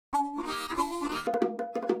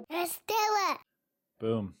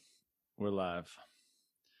Boom. We're live.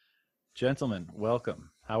 Gentlemen, welcome.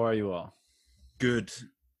 How are you all? Good.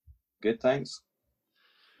 Good, thanks.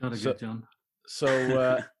 Not a good, John.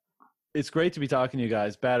 So it's great to be talking to you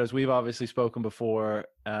guys. Batters, we've obviously spoken before,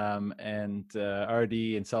 and RD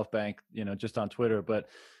and Selfbank, just on Twitter. But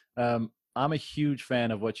I'm a huge fan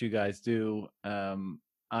of what you guys do. I'm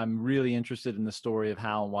really interested in the story of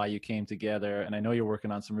how and why you came together, and I know you're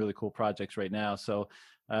working on some really cool projects right now. So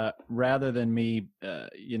rather than me,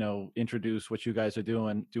 introduce what you guys are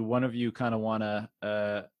doing, do one of you kind of want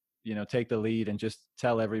to, take the lead and just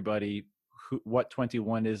tell everybody what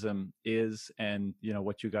 21ism is and,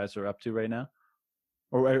 what you guys are up to right now?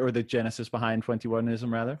 Or the genesis behind 21ism,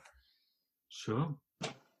 rather? Sure.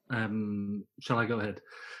 Shall I go ahead?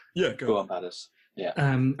 Yeah, Go on, Badders.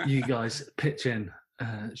 Yeah. You guys pitch in.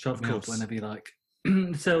 Shut Of me up course. whenever you like.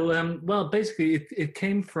 So, basically, it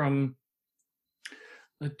came from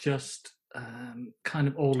just kind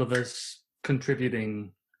of all of us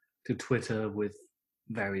contributing to Twitter with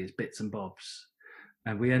various bits and bobs.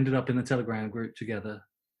 And we ended up in the Telegram group together.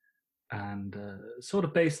 And sort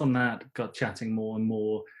of based on that, got chatting more and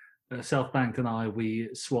more. Selfbank and I, we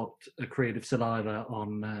swapped a creative saliva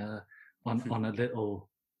on a little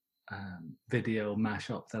video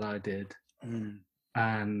mashup that I did.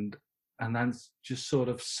 And that's just sort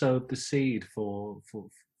of sowed the seed for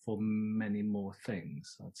many more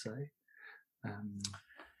things, I'd say.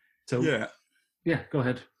 Yeah, go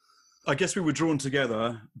ahead. I guess we were drawn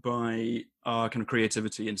together by our kind of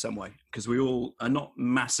creativity in some way, because we all are not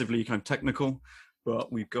massively kind of technical,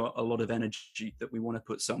 but we've got a lot of energy that we want to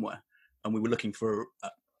put somewhere, and we were looking for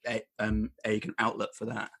a kind of outlet for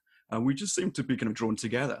that. And we just seemed to be kind of drawn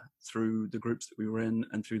together through the groups that we were in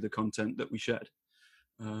and through the content that we shared.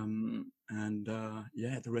 The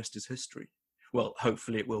rest is history. Well,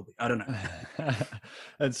 hopefully it will be. I don't know.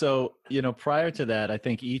 And so, prior to that, I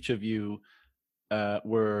think each of you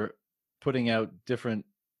were putting out different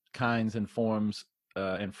kinds and forms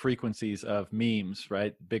and frequencies of memes,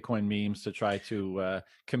 right? Bitcoin memes, to try to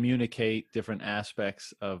communicate different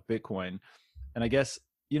aspects of Bitcoin. And I guess,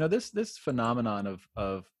 this phenomenon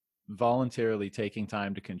of voluntarily taking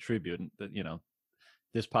time to contribute,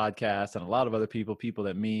 this podcast and a lot of other people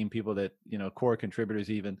that meme, people that, core contributors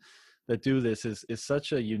even, that do this is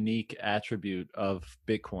such a unique attribute of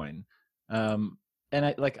Bitcoin. And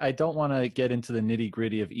I don't want to get into the nitty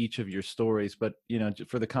gritty of each of your stories, but,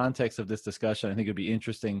 for the context of this discussion, I think it'd be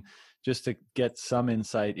interesting just to get some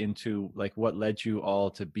insight into what led you all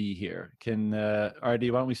to be here. Can, RD,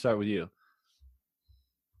 why don't we start with you?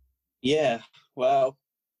 Yeah, well,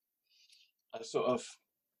 I sort of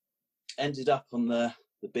ended up on the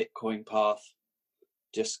Bitcoin path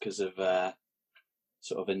just because of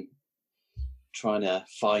trying to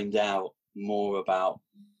find out more about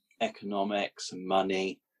economics and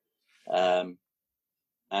money. When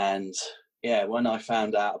I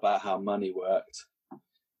found out about how money worked, I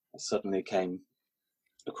suddenly came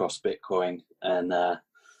across Bitcoin, and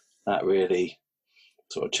that really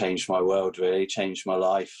sort of changed my world, really changed my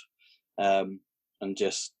life, and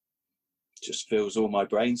just fills all my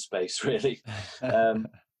brain space, really. And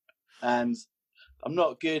I'm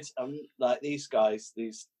not good. I'm like these guys.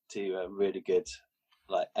 These two are really good,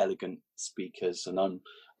 elegant speakers, and I'm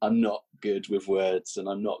not good with words, and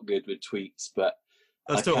I'm not good with tweets. But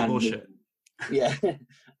that's total bullshit. Yeah,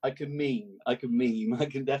 I can meme. I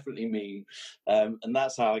can definitely meme, and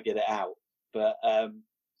that's how I get it out. But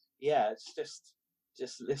it's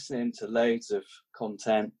just listening to loads of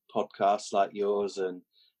content, podcasts like yours, and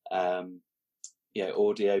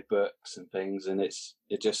audio books and things, and it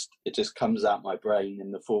just comes out my brain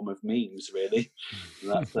in the form of memes, really.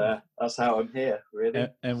 And that's how I'm here, really.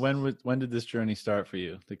 And when did this journey start for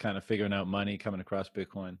you, to kind of figuring out money, coming across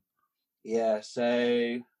Bitcoin? Yeah,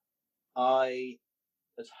 so I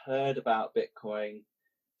had heard about Bitcoin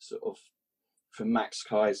sort of from Max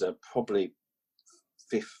Kaiser, probably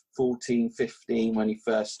 14, 15, when he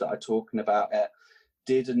first started talking about it.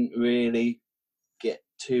 Didn't really get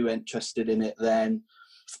too interested in it then,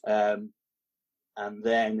 and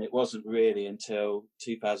then it wasn't really until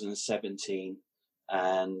 2017,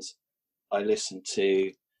 and I listened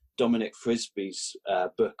to Dominic Frisby's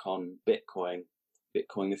book on Bitcoin,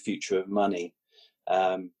 the Future of Money,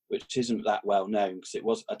 which isn't that well known,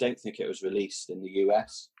 because I don't think it was released in the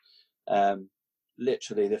US.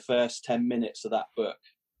 Literally the first 10 minutes of that book,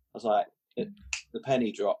 I was like, the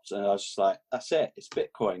penny dropped, and I was just like, that's it, it's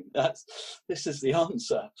Bitcoin. This is the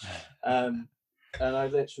answer. And I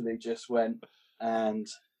literally just went and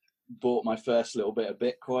bought my first little bit of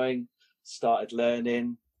Bitcoin, started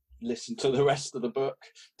learning, listened to the rest of the book,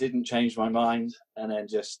 didn't change my mind, and then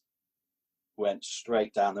just went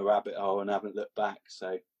straight down the rabbit hole and haven't looked back.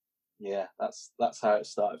 So yeah, that's how it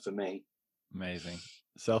started for me. Amazing.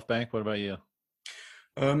 Selfbank, what about you?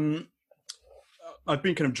 I've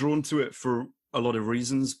been kind of drawn to it for a lot of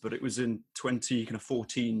reasons, but it was in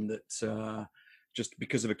 2014 that just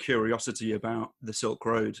because of a curiosity about the Silk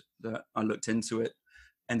Road that I looked into it,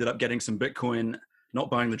 ended up getting some Bitcoin, not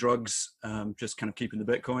buying the drugs, just kind of keeping the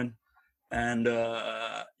Bitcoin. And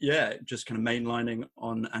yeah, just kind of mainlining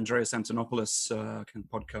on Andreas Antonopoulos kind of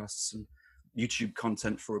podcasts and YouTube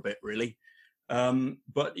content for a bit, really.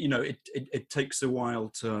 But you know, it takes a while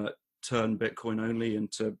to turn Bitcoin only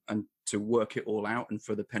and to work it all out and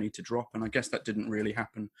for the penny to drop. And I guess that didn't really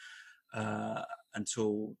happen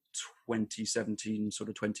until 2017, sort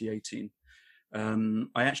of 2018.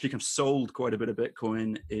 I actually kind of sold quite a bit of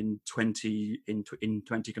Bitcoin in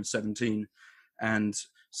 2017 and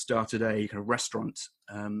started a kind of restaurant,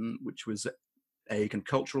 which was a kind of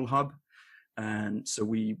cultural hub. And so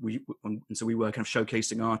we were kind of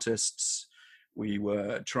showcasing artists. We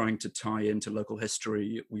were trying to tie into local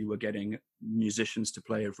history. We were getting musicians to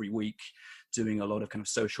play every week, doing a lot of kind of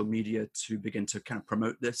social media to begin to kind of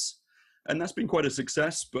promote this. And that's been quite a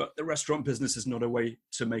success, but the restaurant business is not a way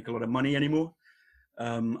to make a lot of money anymore.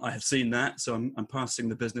 I have seen that, so I'm passing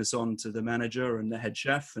the business on to the manager and the head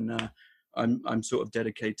chef, and I'm sort of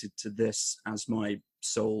dedicated to this as my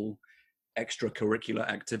sole extracurricular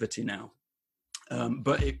activity now.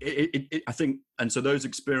 But I think, and so those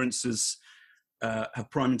experiences have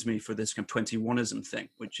primed me for this kind of 21ism thing,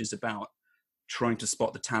 which is about trying to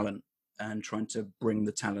spot the talent and trying to bring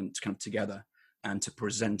the talent kind of together and to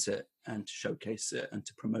present it and to showcase it and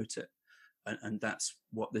to promote it. And that's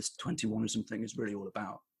what this 21ism thing is really all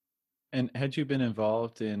about. And had you been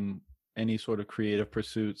involved in any sort of creative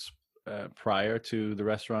pursuits prior to the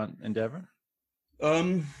restaurant endeavor?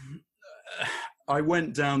 I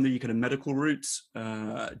went down the kind of medical route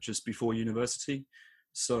just before university.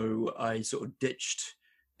 So I sort of ditched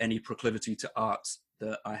any proclivity to art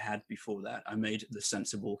that I had before that. I made the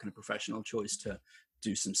sensible kind of professional choice to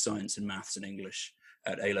do some science and maths and English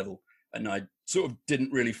at A level. And I sort of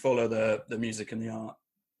didn't really follow the music and the art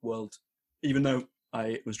world, even though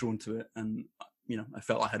I was drawn to it. And, you know, I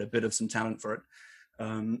felt I had a bit of some talent for it.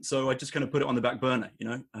 So I just kind of put it on the back burner, you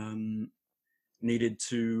know, needed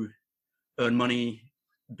to earn money,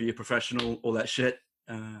 be a professional, all that shit.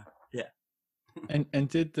 Yeah. And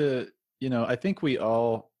did you know, I think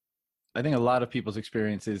a lot of people's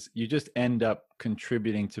experience is you just end up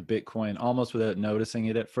contributing to Bitcoin almost without noticing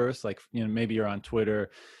it at first. Like, you know, maybe you're on Twitter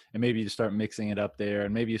and maybe you start mixing it up there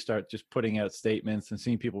and maybe you start just putting out statements and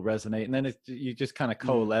seeing people resonate. And then you just kind of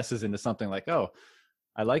coalesces into something like, oh,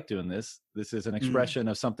 I like doing this. This is an expression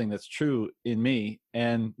of something that's true in me.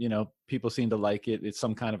 And, you know, people seem to like it. It's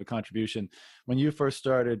some kind of a contribution. When you first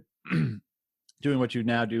started doing what you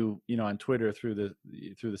now do, you know, on Twitter through the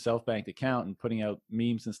Selfbank account and putting out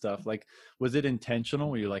memes and stuff, like, was it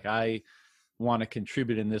intentional? Were you like, I want to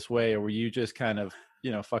contribute in this way? Or were you just kind of,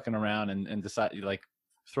 you know, fucking around and decide, like,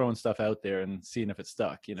 throwing stuff out there and seeing if it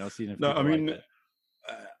stuck, you know, seeing if people liked it?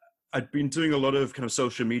 I'd been doing a lot of kind of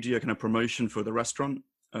social media kind of promotion for the restaurant.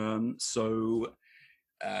 So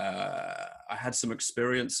I had some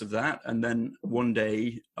experience of that. And then one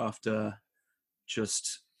day, after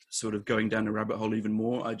just sort of going down a rabbit hole even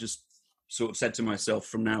more, I just sort of said to myself,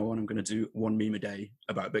 from now on, I'm going to do one meme a day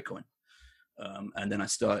about Bitcoin. And then I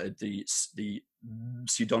started the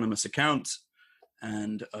pseudonymous account,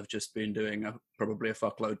 and I've just been doing probably a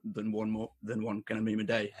fuckload than one kind of meme a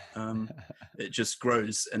day. It just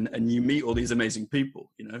grows, and you meet all these amazing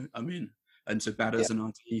people, you know. I mean, and so Batters and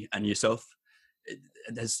RT and yourself,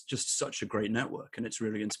 there's just such a great network, and it's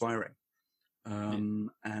really inspiring,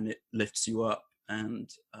 and it lifts you up,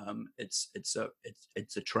 and it's a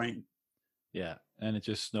train. Yeah, and it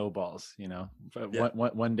just snowballs, you know.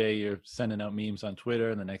 One day you're sending out memes on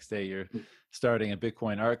Twitter, and the next day you're starting a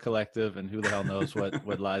Bitcoin art collective, and who the hell knows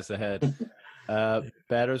what lies ahead.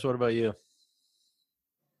 Batters, what about you?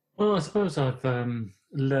 Well, I suppose I've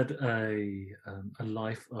led a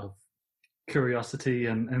life of curiosity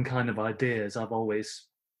and kind of ideas. I've always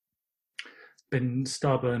been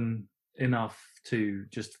stubborn enough to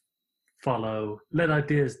just let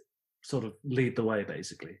ideas sort of lead the way,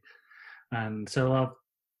 basically. And so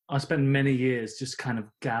I spent many years just kind of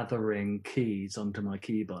gathering keys onto my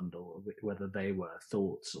key bundle, whether they were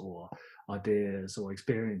thoughts or ideas or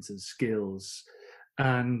experiences, skills.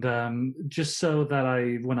 And just so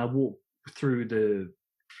that when I walk through the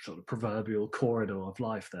sort of proverbial corridor of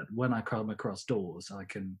life, that when I come across doors, I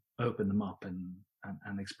can open them up and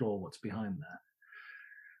explore what's behind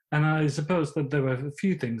And I suppose that there were a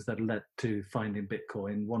few things that led to finding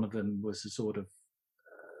Bitcoin. One of them was a sort of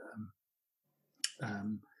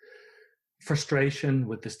frustration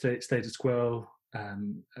with the status quo, a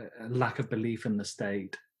lack of belief in the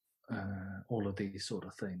state, all of these sort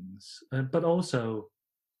of things, but also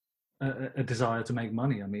a desire to make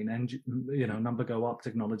money. I mean, number go up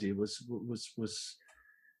technology was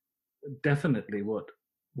definitely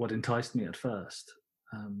what enticed me at first.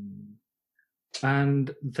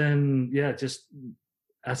 And then, yeah, just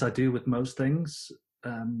as I do with most things,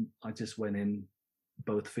 I just went in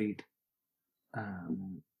both feet.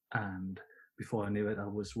 And before I knew it, I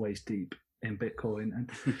was waist deep in Bitcoin. And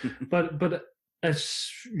but as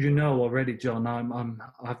you know already, John, I'm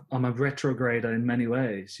a retrograder in many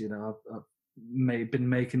ways. You know, I've been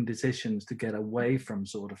making decisions to get away from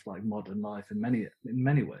sort of like modern life in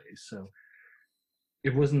many ways. So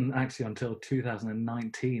it wasn't actually until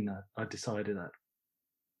 2019 that I decided that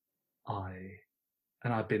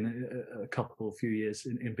I've been a few years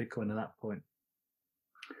in Bitcoin at that point,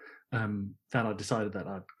 that I decided that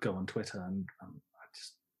I'd go on Twitter, and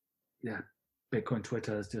Bitcoin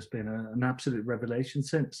Twitter has just been an absolute revelation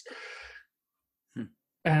since.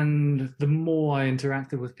 And the more I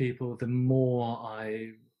interacted with people, the more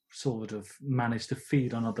I sort of managed to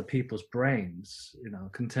feed on other people's brains, you know,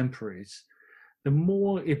 contemporaries, the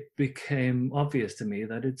more it became obvious to me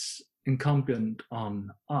that it's incumbent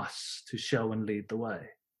on us to show and lead the way.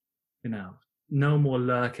 You know, no more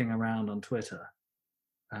lurking around on Twitter.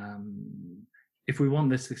 If we want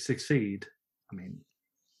this to succeed, I mean,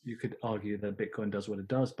 you could argue that Bitcoin does what it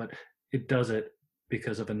does, but it does it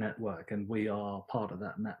because of a network, and we are part of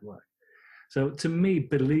that network. So to me,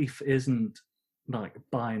 belief isn't like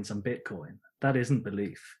buying some Bitcoin. That isn't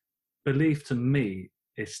belief. Belief to me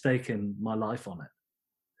is staking my life on it.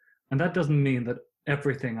 And that doesn't mean that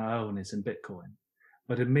everything I own is in Bitcoin,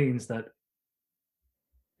 but it means that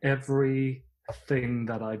everything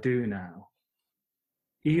that I do now,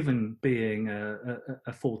 even being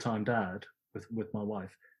a full-time dad with my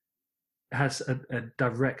wife, has a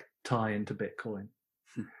direct tie into Bitcoin.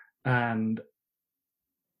 And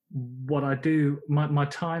what I do, my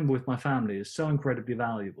time with my family is so incredibly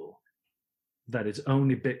valuable that it's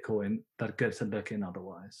only Bitcoin that gets a look in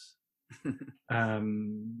otherwise.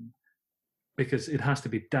 Because it has to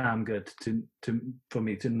be damn good for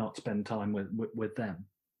me to not spend time with them.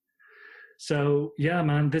 So yeah,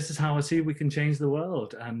 man, this is how I see we can change the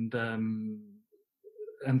world, and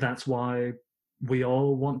that's why we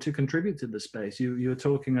all want to contribute to the space. You were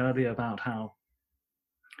talking earlier about how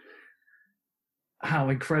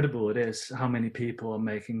incredible it is, how many people are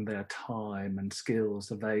making their time and skills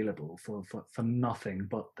available for nothing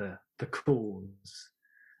but the cause.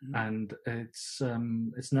 And it's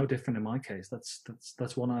no different in my case.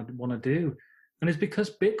 That's what I want to do, and it's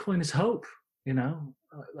because Bitcoin is hope. You know,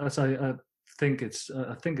 as I think it's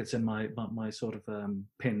in my sort of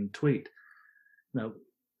pinned tweet. You know,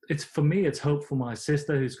 it's for me. It's hope for my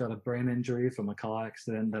sister who's got a brain injury from a car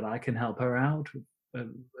accident, that I can help her out.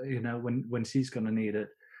 You know, when she's going to need it.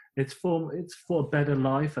 It's for a better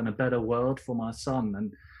life and a better world for my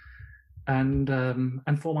son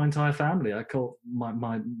and for my entire family. I call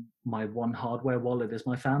my one hardware wallet is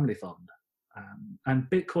my family fund, and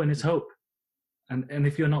Bitcoin is hope. And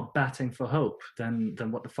if you're not batting for hope, then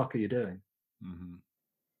what the fuck are you doing? Mm-hmm.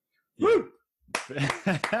 Woo!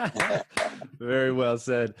 Very well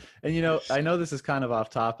said. And you know, I know this is kind of off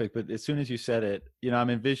topic, but as soon as you said it, you know,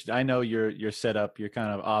 I'm envisioning. I know you're set up. You're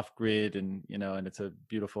kind of off grid, and you know, and it's a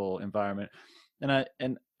beautiful environment.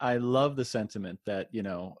 And I love the sentiment that, you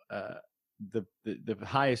know, the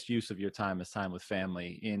highest use of your time is time with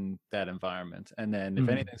family in that environment. And then if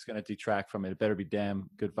anything's going to detract from it, it better be damn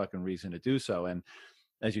good fucking reason to do so. And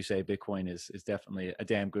as you say, Bitcoin is definitely a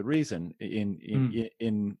damn good reason in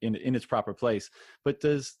its proper place. But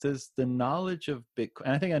does the knowledge of Bitcoin,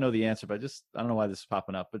 and I think I know the answer, but I don't know why this is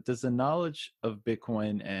popping up, but does the knowledge of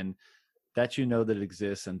Bitcoin, and that you know that it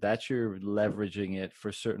exists and that you're leveraging it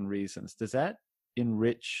for certain reasons, does that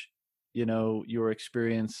enrich, you know, your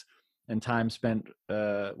experience and time spent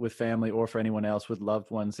with family, or for anyone else with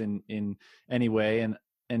loved ones in any way?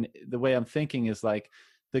 And the way I'm thinking is like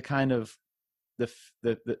the kind of the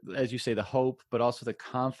as you say, the hope, but also the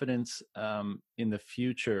confidence in the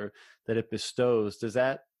future that it bestows. Does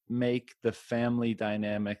that make the family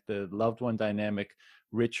dynamic, the loved one dynamic,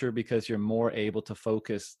 richer because you're more able to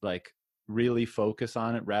focus, like really focus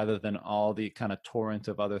on it, rather than all the kind of torrent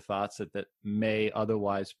of other thoughts that may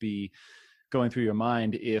otherwise be going through your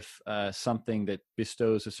mind if something that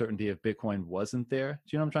bestows a certainty of Bitcoin wasn't there?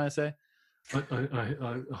 Do you know what I'm trying to say?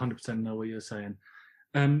 I 100% know what you're saying.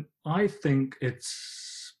 I think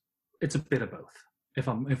it's it's a bit of both. If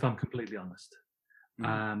I'm completely honest,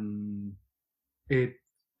 it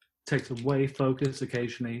takes away focus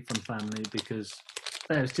occasionally from family because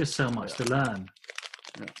there's just so much to learn.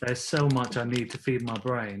 Yeah. There's so much I need to feed my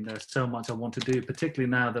brain. There's so much I want to do, particularly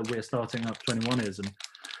now that we're starting up 21ism.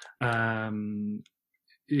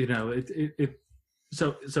 You know,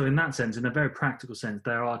 so in that sense, in a very practical sense,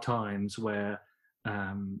 there are times where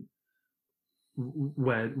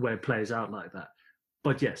it plays out like that.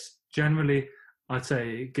 But yes, generally, I'd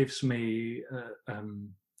say it gives me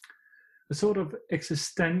a sort of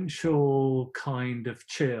existential kind of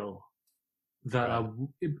chill that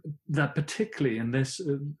that particularly in this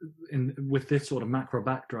with this sort of macro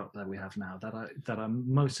backdrop that we have now, that I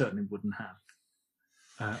most certainly wouldn't have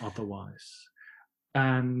otherwise.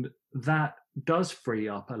 And that does free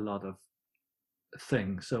up a lot of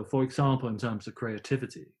things. So, for example, in terms of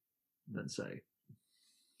creativity, let's say,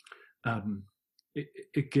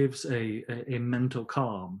 it gives a mental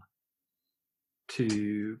calm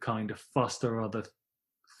to kind of foster other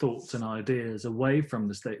thoughts and ideas away from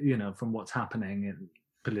the state, you know, from what's happening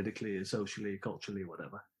politically, socially, culturally,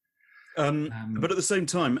 whatever. But at the same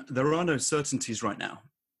time, there are no certainties right now.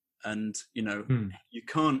 And, you know, you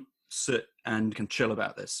can't sit and can chill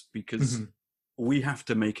about this because we have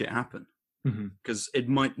to make it happen because it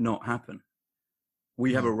might not happen.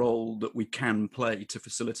 We have a role that we can play to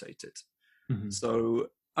facilitate it. So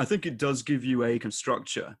I think it does give you a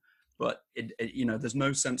structure, but it you know, there's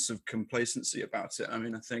no sense of complacency about it. I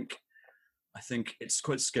mean, I think it's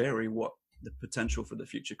quite scary what the potential for the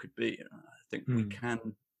future could be. I think we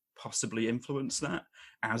can possibly influence that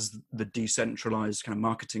as the decentralized kind of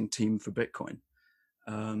marketing team for Bitcoin.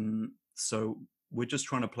 So we're just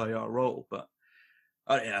trying to play our role, but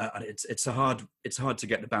it's hard to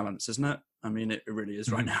get the balance, isn't it? I mean, it really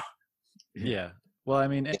is right now. Yeah. Well, I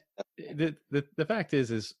mean, the fact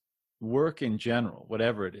is work in general,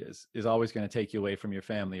 whatever it is always going to take you away from your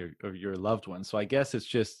family or your loved ones. So I guess it's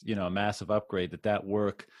just, you know, a massive upgrade that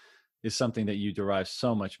work is something that you derive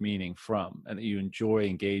so much meaning from and that you enjoy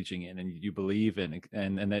engaging in and you believe in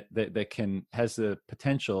and that has the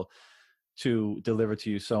potential to deliver to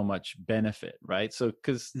you so much benefit, right? So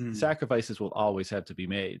because sacrifices will always have to be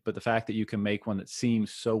made, but the fact that you can make one that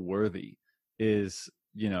seems so worthy is,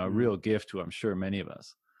 you know, a real gift to, I'm sure, many of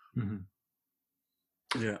us.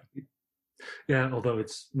 Yeah, although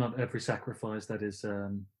it's not every sacrifice that is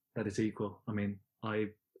equal. I mean, I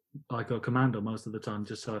go commando most of the time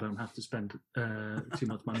just so I don't have to spend too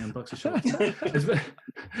much money on boxer shorts.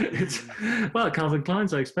 Well, Calvin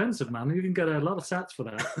Klein's are expensive, man. You can get a lot of sats for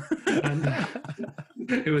that. And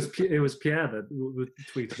it was Pierre that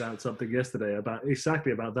tweeted out something yesterday about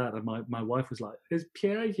that, and my wife was like, "Is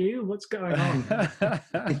Pierre you? What's going on?"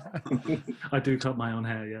 I do cut my own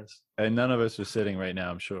hair, yes. And none of us are sitting right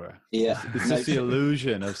now, I'm sure. Yeah, it's just the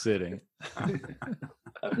illusion of sitting. I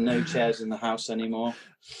have no chairs in the house anymore.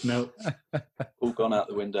 No, all gone out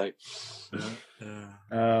the window.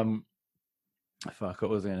 Fuck,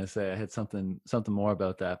 what was I going to say? I had something more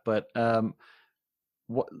about that, but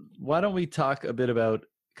why don't we talk a bit about,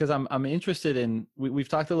 because I'm interested in, we've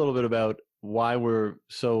talked a little bit about why we're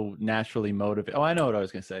so naturally motivated. Oh, I know what I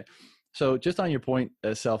was going to say. So just on your point,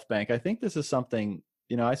 SelfBank, I think this is something,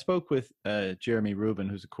 you know, I spoke with Jeremy Rubin,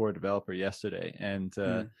 who's a core developer, yesterday, and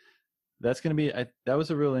that's going to be, that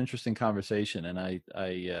was a real interesting conversation. And I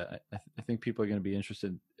think people are going to be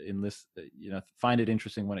interested in this, you know, find it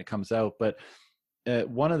interesting when it comes out. But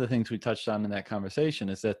one of the things we touched on in that conversation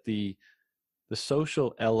is that the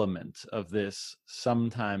social element of this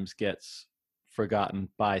sometimes gets forgotten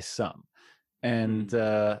by some. And,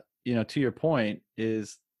 you know, to your point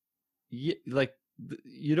is like,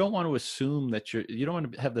 you don't want to assume that you don't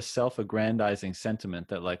want to have the self-aggrandizing sentiment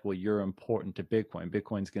that like, well, you're important to Bitcoin.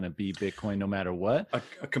 Bitcoin's going to be Bitcoin no matter what. I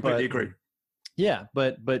completely agree. Yeah.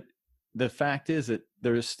 But the fact is that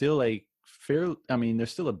there's still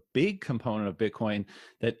there's still a big component of Bitcoin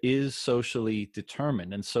that is socially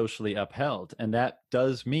determined and socially upheld. And that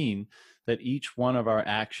does mean that each one of our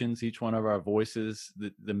actions, each one of our voices,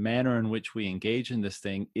 the manner in which we engage in this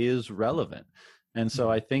thing is relevant. And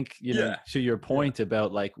so I think, you know, to your point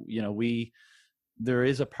about like, you know, there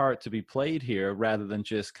is a part to be played here rather than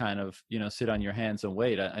just kind of, you know, sit on your hands and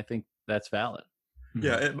wait. I think that's valid.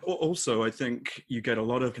 Yeah. Also, I think you get a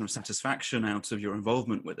lot of kind of satisfaction out of your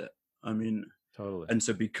involvement with it. I mean, totally. And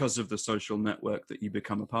so because of the social network that you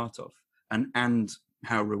become a part of and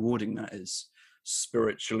how rewarding that is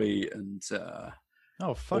spiritually and,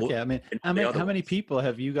 oh, fuck yeah. I mean, how many people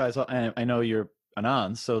have you guys, I know you're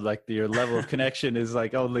Anons, so like your level of connection is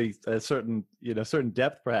like only a certain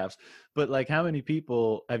depth perhaps, but like how many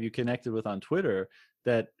people have you connected with on Twitter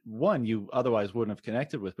that one, you otherwise wouldn't have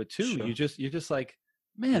connected with, but two, Sure. you're just like,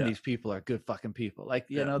 man, Yeah. these people are good fucking people. Like,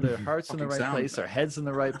 you Yeah. know, their hearts in the Fucking right sound, place, their man. heads in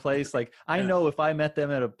the right place. Like, I Yeah. know if I met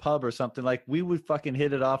them at a pub or something, like we would fucking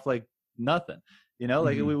hit it off like nothing, you know,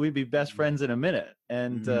 like Mhm. we'd be best friends in a minute.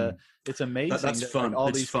 And it's amazing. That's that, fun. like, all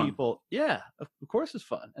It's these fun. people, yeah, of course it's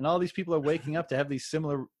fun. And all these people are waking up to have these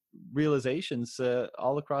similar realizations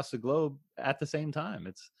all across the globe at the same time.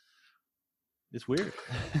 It's weird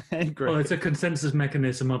and great. Well, it's a consensus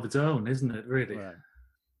mechanism of its own, isn't it? Really. Right.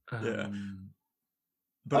 Yeah. Um,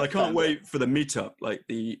 But I can't wait for the meetup, like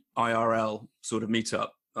the IRL sort of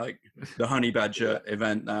meetup, like the Honey Badger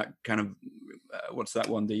event. That kind of what's that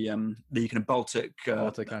one? The kind of Baltic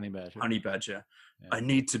Baltic Honey Badger. Honey Badger. Yeah. I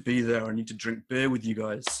need to be there. I need to drink beer with you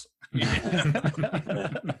guys.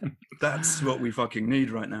 That's what we fucking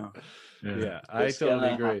need right now. Yeah, I It's totally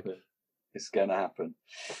gonna agree. happen. It's gonna happen.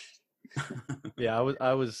 Yeah,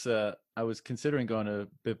 I was considering going to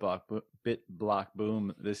BitBlock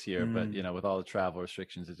Boom this year, but you know, with all the travel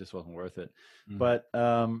restrictions, it just wasn't worth it. But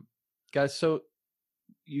guys, so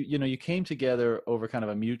you came together over kind of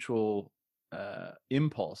a mutual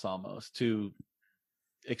impulse almost to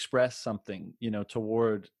express something, you know,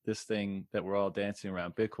 toward this thing that we're all dancing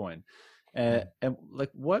around, Bitcoin. And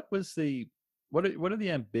like, what are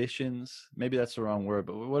the ambitions? Maybe that's the wrong word,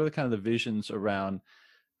 but what are the kind of the visions around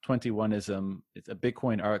 21ism? It's a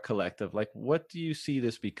Bitcoin art collective. Like, what do you see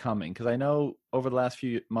this becoming? Because I know over the last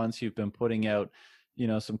few months you've been putting out, you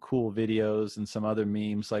know, some cool videos and some other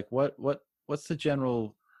memes. Like, what's the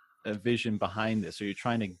general vision behind this? Are you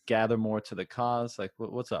trying to gather more to the cause? Like,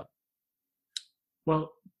 what's up?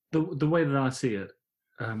 Well, the way that I see it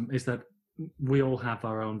is that we all have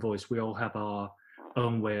our own voice. We all have our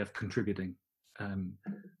own way of contributing.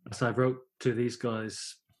 As I wrote to these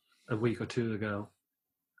guys a week or two ago,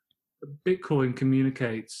 Bitcoin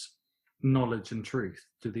communicates knowledge and truth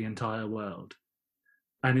to the entire world,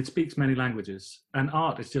 and it speaks many languages. And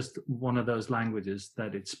art is just one of those languages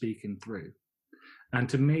that it's speaking through. And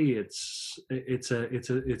to me, it's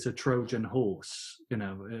a Trojan horse, you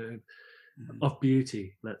know, of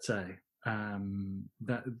beauty, let's say,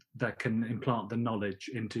 that can implant the knowledge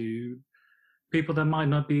into people that might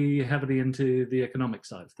not be heavily into the economic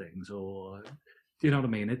side of things, or, do you know what I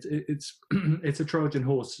mean? It's it's a Trojan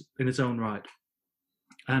horse in its own right.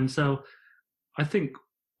 And so I think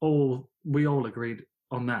we all agreed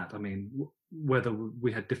on that. I mean, whether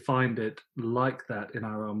we had defined it like that in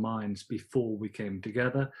our own minds before we came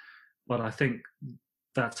together, but I think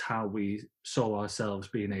that's how we saw ourselves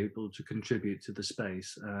being able to contribute to the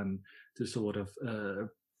space and to sort of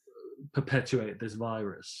perpetuate this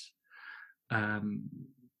virus.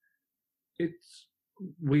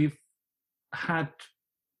 We've had,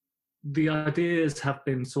 the ideas have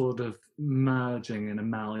been sort of merging in a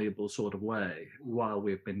malleable sort of way while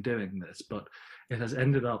we've been doing this, but it has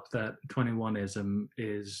ended up that 21ism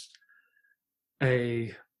is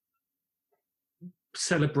a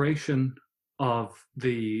celebration of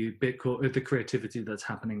the Bitcoin, the creativity that's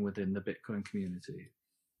happening within the Bitcoin community.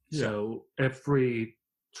 Yeah. So every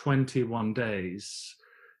 21 days,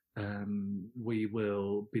 we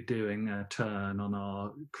will be doing a turn on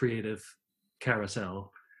our creative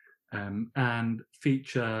carousel and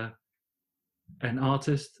feature an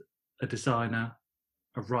artist, a designer,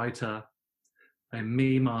 a writer, a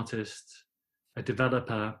meme artist, a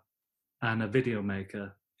developer, and a video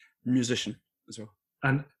maker, musician as well,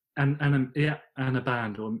 and a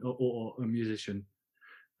band or a musician,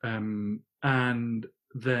 and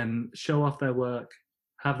then show off their work,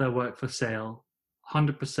 have their work for sale.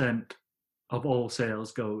 100% of all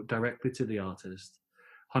sales go directly to the artist.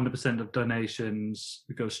 100% of donations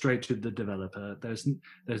go straight to the developer.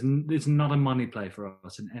 It's not a money play for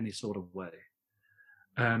us in any sort of way.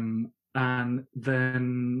 And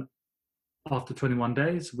then after 21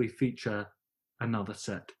 days, we feature another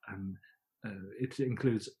set, and it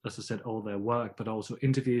includes, as I said, all their work, but also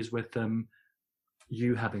interviews with them.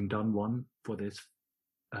 You having done one for this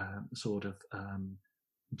sort of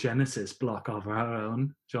Genesis block of our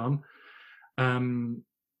own, John,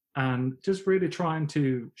 and just really trying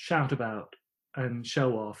to shout about and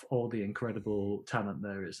show off all the incredible talent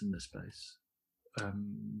there is in this space.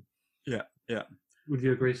 Yeah. Would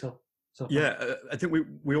you agree, so? Yeah, I think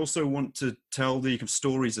we also want to tell the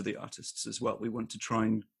stories of the artists as well. We want to try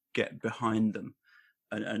and get behind them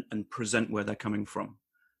and present where they're coming from.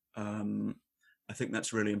 I think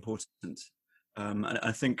that's really important. And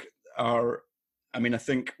I think I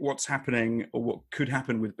think what's happening, or what could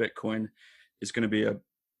happen with Bitcoin, is going to be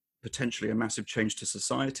potentially a massive change to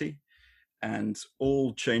society, and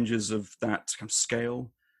all changes of that kind of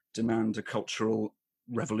scale demand a cultural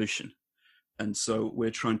revolution. And so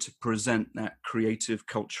we're trying to present that creative,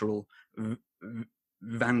 cultural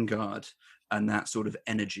vanguard and that sort of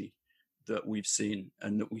energy that we've seen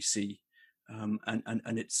and that we see. And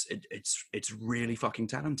it's really fucking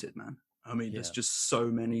talented, man. I mean, there's just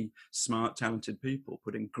so many smart, talented people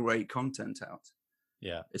putting great content out.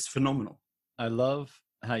 Yeah. It's phenomenal. I love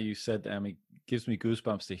how you said that. I mean, it gives me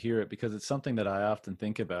goosebumps to hear it, because it's something that I often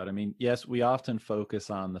think about. I mean, yes, we often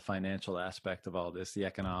focus on the financial aspect of all this, the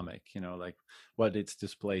economic, like what it's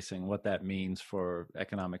displacing, what that means for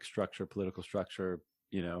economic structure, political structure,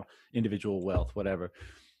 individual wealth, whatever.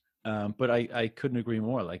 But I couldn't agree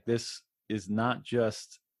more. Like, this is not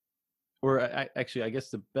just, or actually, I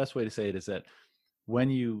guess the best way to say it is that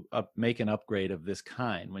when you make an upgrade of this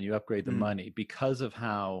kind, when you upgrade the money, because of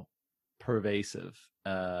how pervasive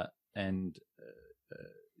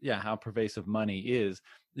how pervasive money is,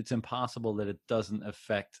 it's impossible that it doesn't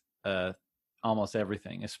affect almost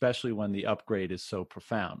everything, especially when the upgrade is so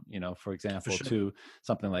profound. For example, to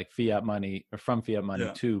something like fiat money, or from fiat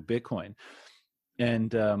money to Bitcoin.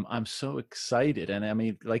 And I'm so excited. And I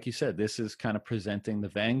mean, like you said, this is kind of presenting the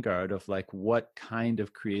vanguard of like, what kind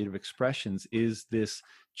of creative expressions is this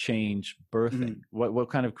change birthing? What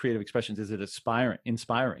kind of creative expressions is it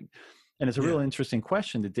inspiring? And it's a real interesting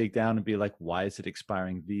question to dig down and be like, why is it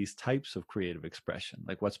inspiring these types of creative expression?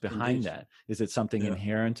 Like, what's behind that? Is it something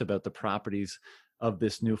inherent about the properties of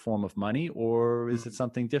this new form of money, or is it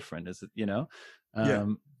something different? Is it,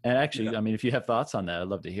 and actually, I mean, if you have thoughts on that, I'd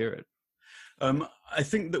love to hear it. I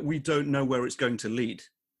think that we don't know where it's going to lead.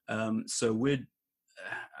 So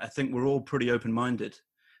I think we're all pretty open-minded,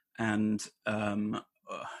 and I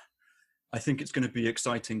think it's going to be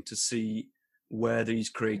exciting to see where these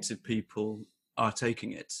creative people are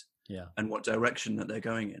taking it, and what direction that they're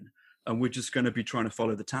going in. And we're just going to be trying to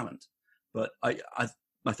follow the talent. But I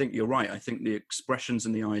think you're right. I think the expressions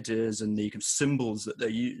and the ideas and the symbols that they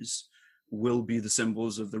use will be the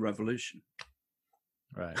symbols of the revolution.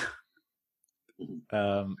 Right.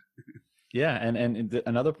 And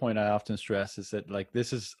another point I often stress is that, like,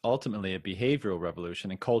 this is ultimately a behavioral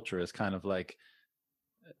revolution, and culture is kind of like,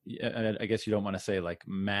 I guess you don't want to say like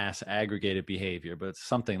mass aggregated behavior, but it's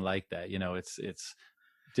something like that. It's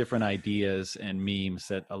different ideas and memes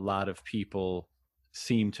that a lot of people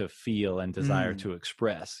seem to feel and desire to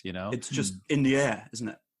express. It's just in the air, isn't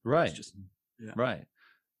it? Right. It's just, right.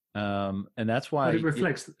 And that's why it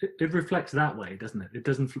reflects that way, doesn't it? It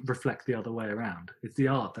doesn't reflect the other way around. It's the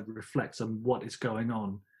art that reflects on what is going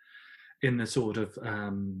on in the sort of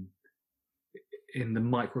in the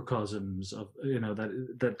microcosms of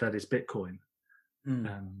that is Bitcoin.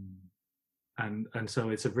 And so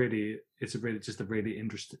it's a really just a really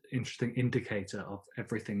interesting indicator of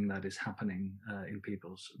everything that is happening in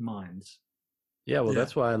people's minds.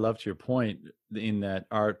 That's why I loved your point in that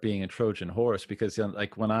art being a Trojan horse, because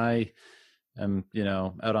like when I am,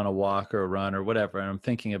 out on a walk or a run or whatever, and I'm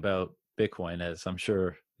thinking about Bitcoin, as I'm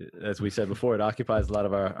sure, as we said before, it occupies a lot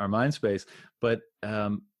of our mind space. But,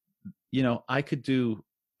 I could do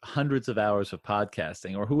hundreds of hours of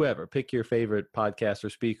podcasting, or whoever, pick your favorite podcast or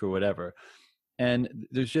speaker or whatever. And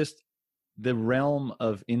there's just the realm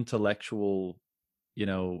of intellectual,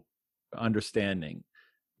 understanding,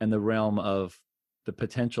 and the realm of the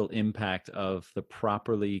potential impact of the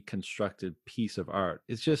properly constructed piece of art.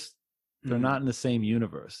 It's just, they're not in the same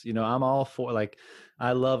universe. I'm all for, like,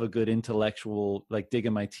 I love a good intellectual, like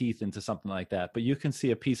digging my teeth into something like that. But you can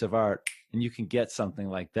see a piece of art and you can get something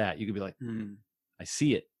like that. You could be like, I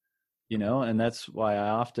see it, and that's why I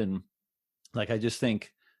often, like, I just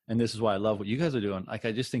think, and this is why I love what you guys are doing. Like,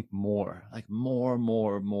 I just think more, like more.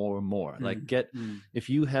 Like, if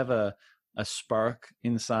you have a spark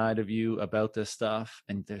inside of you about this stuff,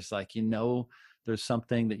 and there's like, there's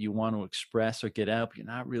something that you want to express or get out, but you're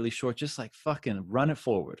not really sure, just like fucking run it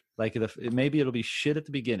forward. Like, maybe it'll be shit at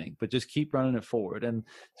the beginning, but just keep running it forward, and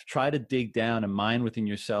try to dig down and mine within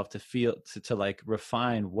yourself to feel, to like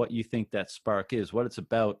refine what you think that spark is, what it's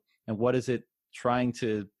about, and what is it trying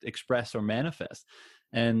to express or manifest.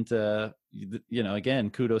 And, again,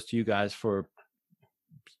 kudos to you guys for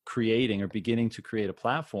creating or beginning to create a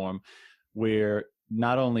platform where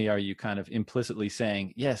not only are you kind of implicitly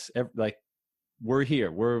saying, yes, like, we're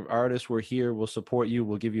here, we're artists, we're here, we'll support you,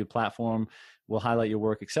 we'll give you a platform, we'll highlight your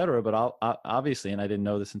work, etc. But I'll obviously, and I didn't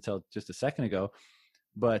know this until just a second ago,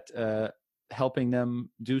 but helping them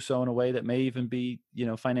do so in a way that may even be,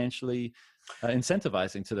 financially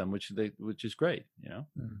incentivizing to them, which is great,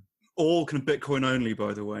 All kind of Bitcoin only,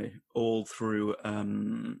 by the way, all through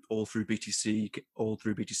BTC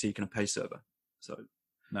kind of pay server. So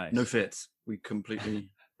nice. No fiat. We completely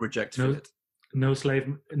reject fiat. No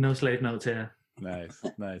slave notes here.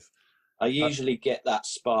 Nice. I usually get that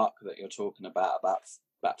spark that you're talking about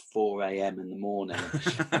 4 a.m. in the morning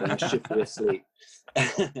when I should be asleep.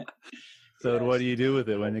 So what do you do with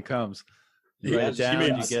it when it comes? You write it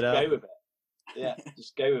down, you get up? Go with it. Yeah,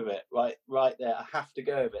 just go with it. Right there. I have to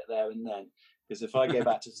go with it there and then, because if I go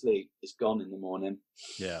back to sleep, it's gone in the morning.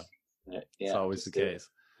 Yeah, yeah, it's always the case.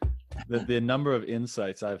 The number of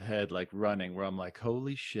insights I've had, like running, where I'm like,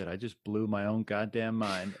 holy shit, I just blew my own goddamn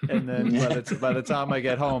mind. And then by the time I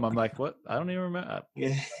get home, I'm like, what? I don't even remember.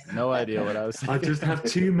 No idea what I was saying. I just have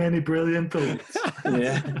too many brilliant thoughts.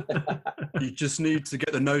 Yeah. You just need to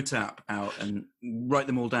get the note app out and write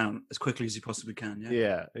them all down as quickly as you possibly can.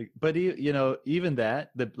 Yeah. But even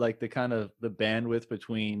that, the kind of the bandwidth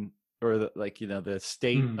between, or the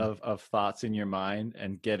state of thoughts in your mind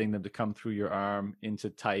and getting them to come through your arm into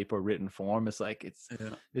type or written form, it's like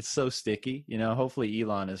it's so sticky. Hopefully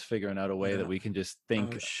Elon is figuring out a way that we can just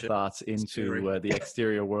think thoughts into the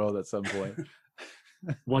exterior world at some point.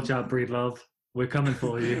 Watch out, Breedlove. We're coming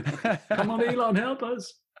for you. Come on, Elon, help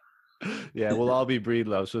us. Yeah, we'll all be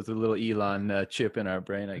Breedloves with a little Elon chip in our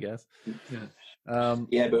brain, I guess. Yeah.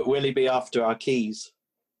 But will he be after our keys?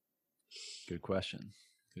 Good question.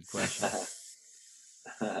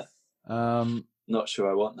 Not sure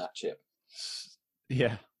I want that chip.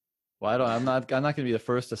 Yeah. Well, I'm not going to be the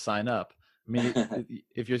first to sign up. I mean,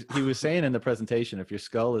 he was saying in the presentation, if your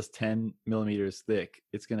skull is 10 millimeters thick,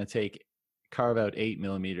 it's going to carve out 8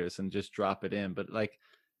 millimeters and just drop it in. But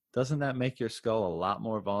doesn't that make your skull a lot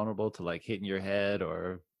more vulnerable to hitting your head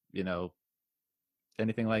or,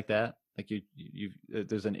 anything like that?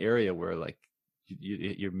 There's an area where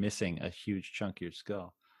you're missing a huge chunk of your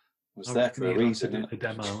skull. Was there for a reason. A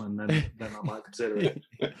demo, and then I might consider it.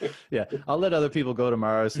 Yeah, I'll let other people go to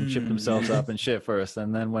Mars and chip themselves up and shit first,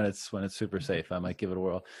 and then when it's super safe, I might give it a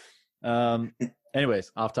whirl.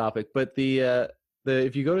 Anyways, off topic. But the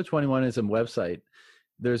if you go to 21ism website,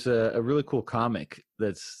 there's a really cool comic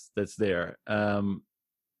that's there. And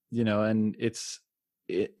it's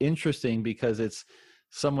interesting because it's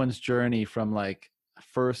someone's journey from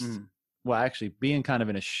first, well, actually being kind of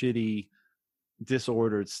in a shitty,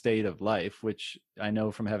 disordered state of life, which I know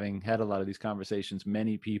from having had a lot of these conversations,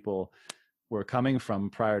 many people were coming from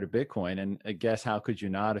prior to Bitcoin. And I guess how could you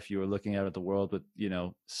not, if you were looking out at the world with,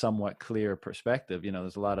 somewhat clear perspective?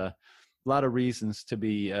 There's a lot of reasons to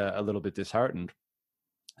be a little bit disheartened.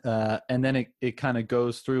 And then it kind of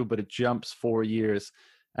goes through, but it jumps 4 years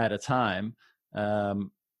at a time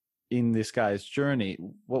in this guy's journey.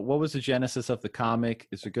 What was the genesis of the comic?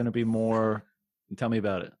 Is there going to be more? Tell me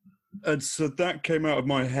about it. And so that came out of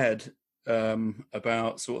my head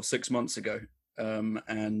about sort of 6 months ago,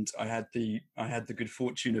 and I had the good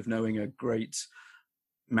fortune of knowing a great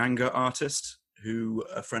manga artist who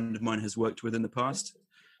a friend of mine has worked with in the past.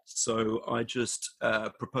 So I just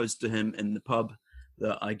proposed to him in the pub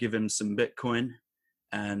that I give him some Bitcoin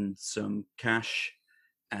and some cash,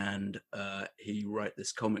 and he write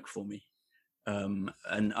this comic for me. And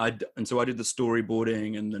so I did the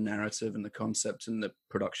storyboarding and the narrative and the concept and the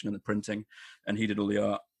production and the printing, and he did all the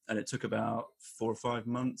art. And it took about 4 or 5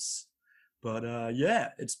 months, but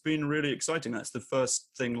it's been really exciting. That's the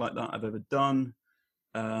first thing like that I've ever done.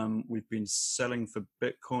 We've been selling for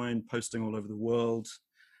Bitcoin, posting all over the world.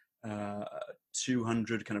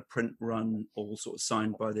 200 kind of print run, all sort of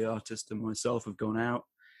signed by the artist and myself, have gone out.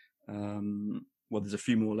 Well, there's a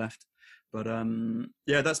few more left. But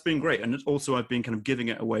that's been great. And also I've been kind of giving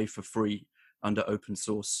it away for free under open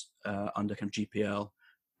source, under kind of GPL,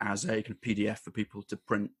 as a kind of PDF for people to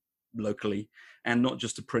print locally, and not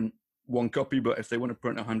just to print one copy, but if they want to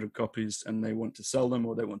print 100 copies and they want to sell them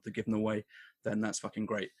or they want to give them away, then that's fucking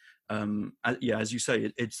great. As you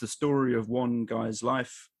say, it's the story of one guy's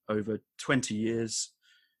life over 20 years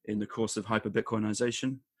in the course of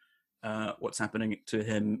hyper-Bitcoinization, what's happening to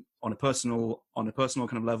him on a personal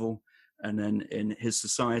kind of level, and then in his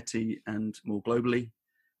society and more globally,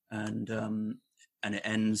 and it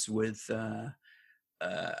ends with an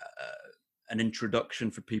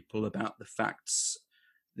introduction for people about the facts,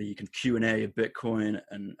 the Q&A of Bitcoin,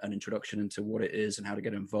 and an introduction into what it is and how to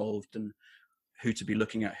get involved and who to be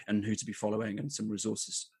looking at and who to be following, and some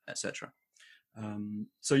resources, etc.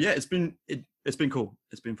 It's been cool.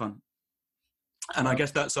 It's been fun, and I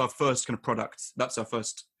guess that's our first kind of product. That's our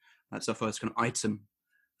first kind of item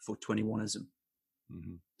for 21ism.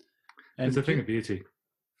 Mm-hmm. And it's a thing of beauty.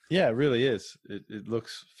 Yeah, it really is. It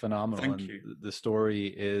looks phenomenal. Thank you. The story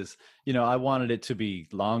is, I wanted it to be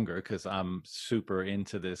longer because I'm super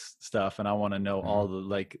into this stuff, and I want to know all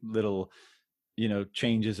the little,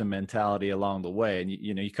 changes in mentality along the way. And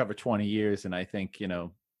you cover 20 years, and I think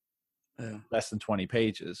less than 20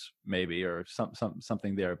 pages maybe, or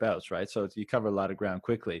something thereabouts, right? So you cover a lot of ground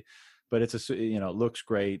quickly, but it's it looks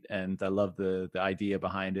great, and I love the idea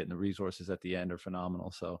behind it, and the resources at the end are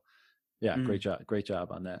phenomenal. So yeah, great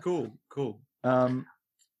job on that. Cool.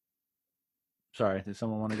 Sorry, did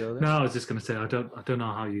someone want to go there? No, I was just going to say I don't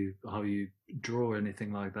know how you draw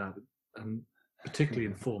anything like that, and particularly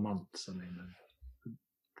in 4 months. I mean,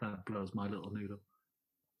 that blows my little noodle.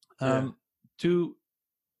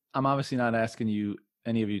 I'm obviously not asking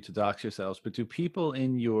any of you to dox yourselves, but do people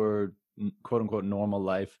in your quote unquote normal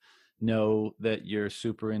life know that you're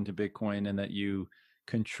super into Bitcoin and that you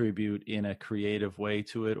contribute in a creative way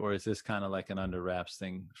to it, or is this kind of like an under wraps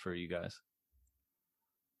thing for you guys?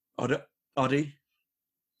 Adi?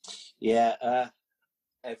 Yeah,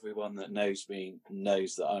 everyone that knows me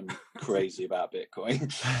knows that I'm crazy about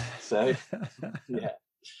Bitcoin. So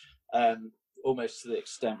yeah, almost to the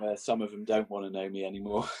extent where some of them don't want to know me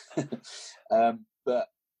anymore. But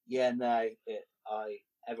yeah, no,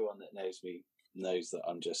 everyone that knows me knows that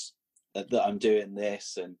I'm doing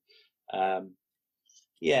this, and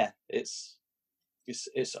yeah, it's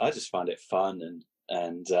I just find it fun,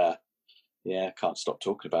 and yeah, I can't stop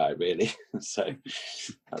talking about it really. So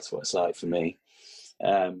that's what it's like for me.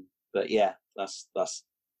 But yeah, that's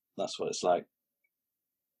what it's like.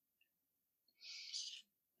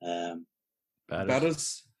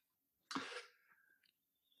 Batters?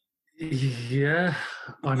 Yeah,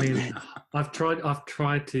 I mean, I've tried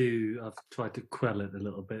to quell it a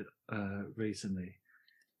little bit recently,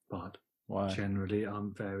 but Why? Generally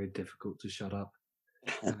I'm very difficult to shut up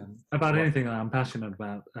about anything that I'm passionate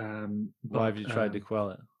about. Why have you tried to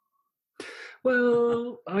quell it?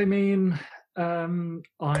 Well, I mean,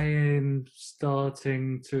 I'm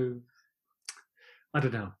starting to. I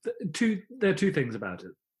don't know. There are two things about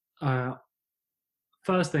it.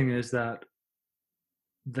 First thing is that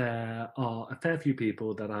there are a fair few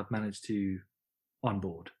people that I've managed to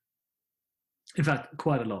onboard. In fact,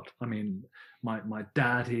 quite a lot. I mean, my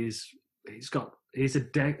dad, he's a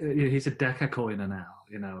Deca coiner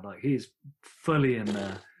now. Like he's fully in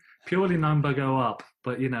there. Purely number go up,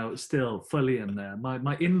 but still fully in there.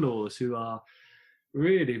 My in-laws, who are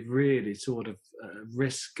really, really sort of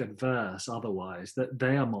risk adverse otherwise, that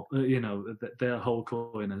they are more, they're whole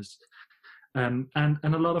coiners, and a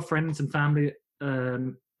lot of friends and family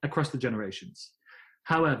across the generations.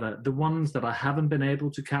 However, the ones that I haven't been able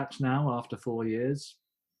to catch now after 4 years,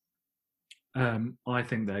 I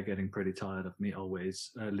think they're getting pretty tired of me always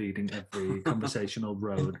leading every conversational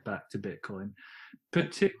road back to Bitcoin,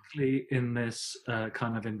 particularly in this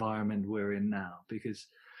kind of environment we're in now, because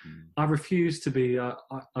I refuse to be.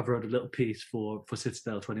 I've wrote a little piece for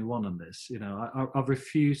Citadel 21 on this. I've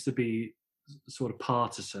refused to be sort of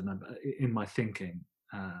partisan in my thinking.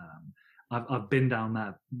 I've been down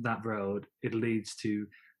that road. It leads to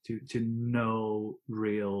no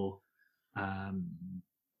real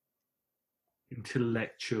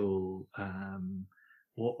intellectual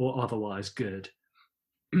or otherwise good.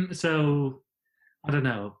 So I don't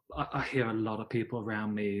know. I hear a lot of people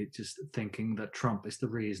around me just thinking that Trump is the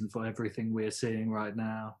reason for everything we're seeing right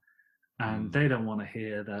now, and they don't want to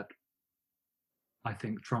hear that. I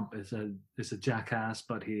think Trump is a jackass,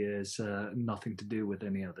 but he is nothing to do with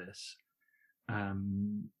any of this.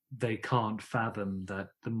 They can't fathom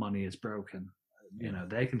that the money is broken.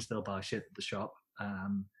 They can still buy shit at the shop.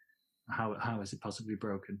 How is it possibly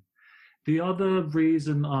broken? The other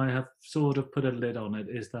reason I have sort of put a lid on it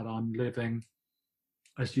is that I'm living,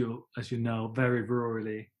 as you know, very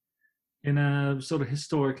rurally, in a sort of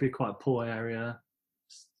historically quite poor area.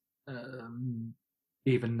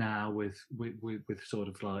 Even now, with sort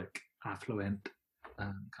of like affluent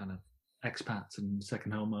kind of expats and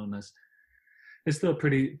second homeowners, it's still a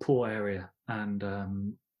pretty poor area, and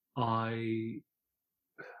I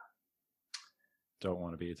don't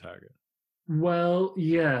want to be a target. Well,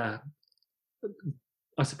 yeah,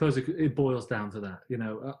 I suppose it boils down to that.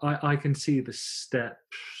 I can see the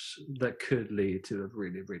steps that could lead to a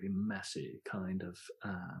really, really messy kind of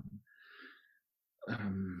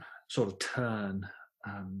sort of turn,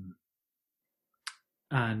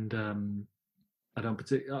 and I don't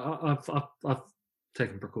particularly. I've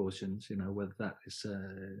taken precautions, whether that is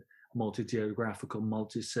multi-geographical,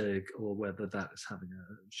 multi-sig, or whether that is having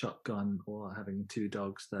a shotgun or having 2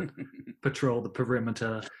 dogs that patrol the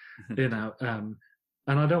perimeter, and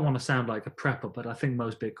I don't want to sound like a prepper, but I think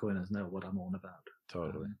most Bitcoiners know what I'm on about.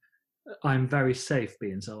 Totally. I'm very safe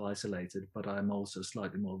being so isolated, but I'm also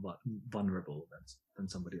slightly more vulnerable than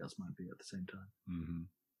somebody else might be at the same time.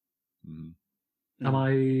 Am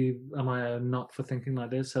I not for thinking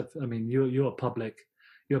like this? I mean, you're public.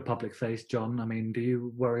 you're a public face, John. I mean, do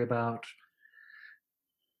you worry about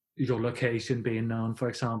your location being known, for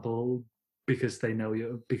example, because they know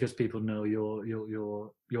you, because people know your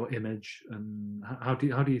image? And how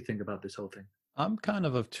do you think about this whole thing? I'm kind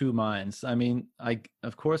of two minds. I mean,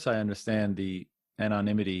 of course I understand the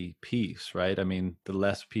anonymity piece, right? I mean, the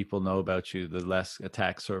less people know about you, the less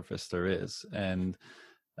attack surface there is. And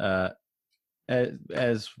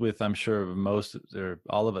as with, I'm sure most or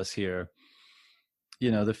all of us here,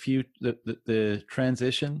 the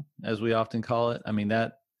transition, as we often call it, I mean,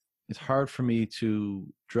 that it's hard for me to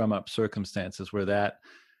drum up circumstances where that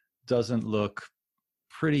doesn't look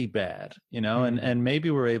pretty bad, and maybe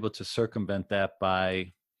we're able to circumvent that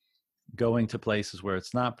by going to places where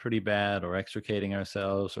it's not pretty bad, or extricating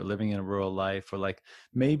ourselves, or living in a rural life, or like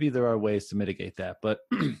maybe there are ways to mitigate that. But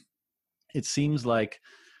it seems like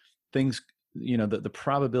things, the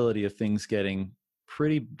probability of things getting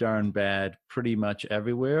pretty darn bad pretty much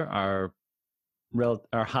everywhere are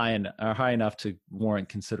high enough to warrant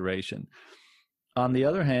consideration. On the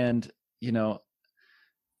other hand,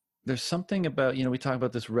 there's something about, we talk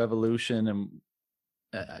about this revolution, and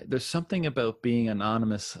there's something about being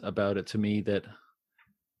anonymous about it to me that,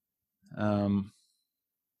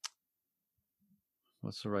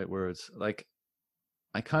 what's the right words? Like,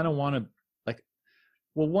 I kind of want to, like,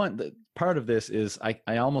 well, part of this is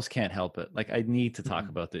I almost can't help it. Like, I need to talk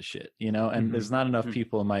about this shit, and there's not enough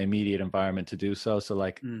people in my immediate environment to do so. So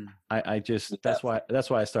like, I just, that's why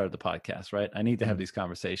I started the podcast, right? I need to have these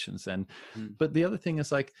conversations. And, but the other thing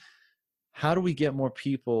is like, how do we get more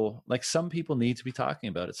people? Like, some people need to be talking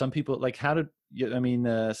about it. Some people, like,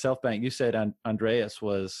 Selfbank, you said Andreas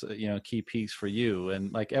was, key piece for you.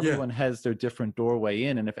 And like, everyone has their different doorway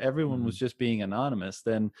in. And if everyone was just being anonymous,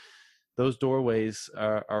 then those doorways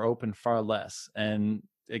are open far less. And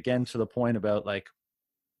again, to the point about like,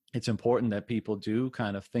 it's important that people do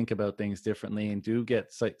kind of think about things differently, and do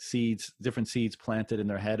get different seeds planted in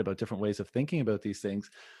their head about different ways of thinking about these things.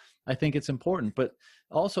 I think it's important. But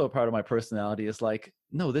also a part of my personality is like,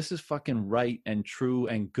 no, this is fucking right and true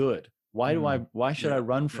and good. Why should I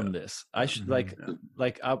run from this? I should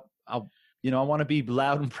I'll I want to be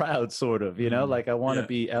loud and proud, sort of, like I want to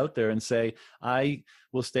be out there and say, I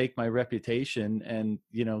will stake my reputation and,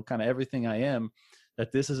 kind of everything I am,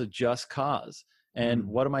 that this is a just cause. And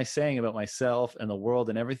what am I saying about myself and the world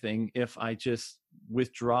and everything if I just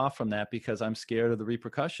withdraw from that because I'm scared of the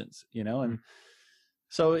repercussions, and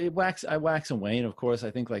so I wax and wane, of course,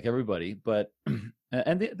 I think, like everybody. But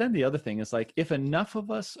then the other thing is, like, if enough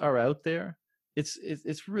of us are out there,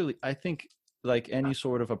 it's really, I think, like any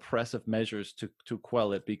sort of oppressive measures to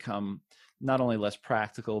quell it become not only less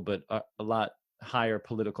practical, but a lot higher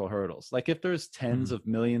political hurdles. Like, if there's tens of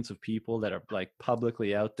millions of people that are like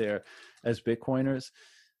publicly out there as Bitcoiners,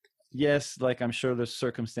 yes, like I'm sure there's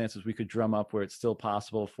circumstances we could drum up where it's still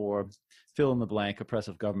possible for fill in the blank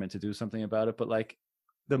oppressive government to do something about it. But like,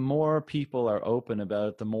 the more people are open about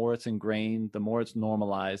it, the more it's ingrained, the more it's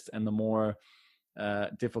normalized, and the more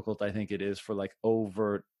difficult I think it is for like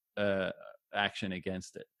overt action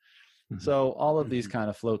against it. So all of these kind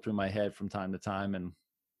of float through my head from time to time, and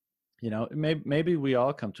maybe we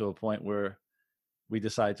all come to a point where we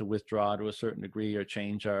decide to withdraw to a certain degree or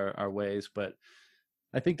change our ways. But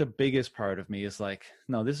I think the biggest part of me is like,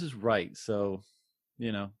 no, this is right. So,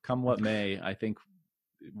 come what may, I think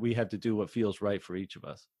we have to do what feels right for each of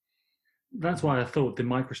us. That's why I thought the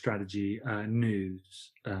MicroStrategy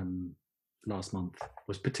news last month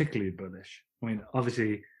was particularly bullish. I mean,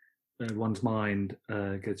 obviously, one's mind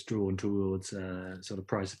gets drawn towards sort of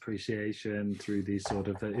price appreciation through these sort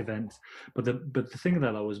of events. But the thing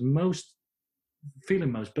that I was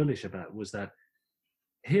feeling most bullish about was that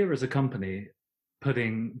here is a company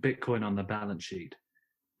putting Bitcoin on the balance sheet.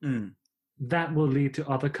 That will lead to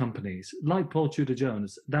other companies like Paul Tudor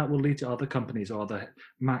Jones. That will lead to other companies or other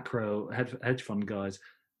macro hedge fund guys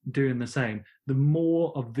doing the same. The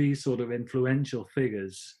more of these sort of influential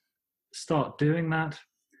figures start doing that,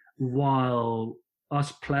 while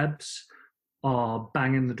us plebs are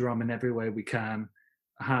banging the drum in every way we can,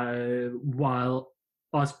 while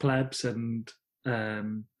us plebs and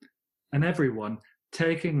everyone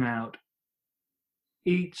taking out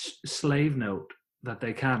each slave note that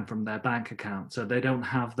they can from their bank account, so they don't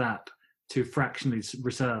have that to fractionally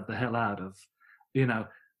reserve the hell out of.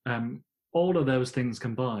 All of those things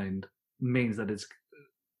combined means that it's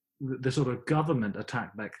the sort of government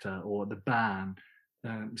attack vector, or the ban,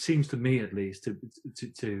 seems to me at least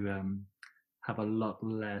to have a lot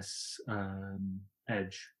less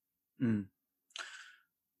edge.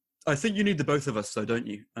 I think you need the both of us, though, don't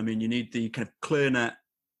you? I mean, you need the kind of ClearNet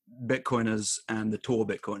Bitcoiners and the Tor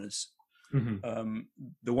Bitcoiners.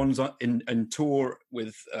 The ones in tour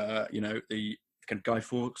with the kind of Guy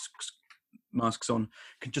Fawkes masks on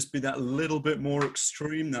can just be that little bit more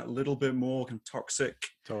extreme, that little bit more kind of toxic.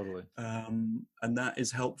 Totally. And that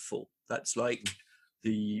is helpful. That's like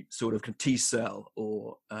the sort of T-cell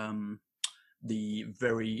or the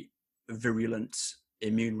very virulent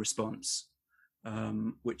immune response,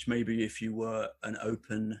 which maybe if you were an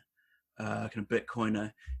open kind of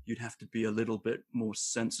Bitcoiner, you'd have to be a little bit more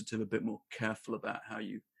sensitive, a bit more careful about how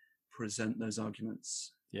you present those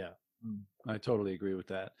arguments. Yeah, I totally agree with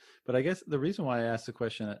that. But I guess the reason why I asked the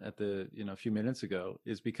question at the a few minutes ago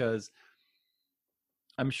is because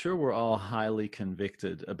I'm sure we're all highly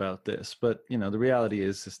convicted about this, but the reality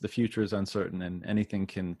is the future is uncertain and anything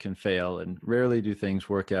can fail, and rarely do things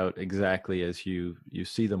work out exactly as you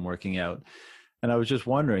see them working out. And I was just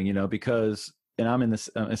wondering, because, and I'm in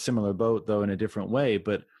a similar boat though in a different way,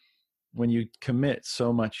 but when you commit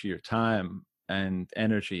so much of your time and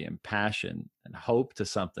energy and passion and hope to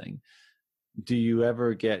something, do you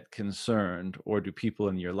ever get concerned, or do people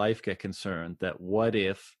in your life get concerned that what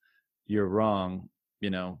if you're wrong?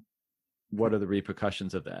 What are the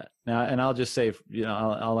repercussions of that? Now, and I'll just say,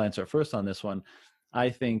 I'll answer first on this one. I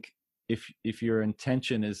think if your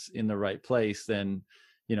intention is in the right place, then,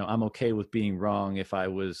 I'm okay with being wrong if I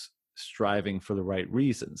was striving for the right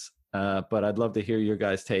reasons. But I'd love to hear your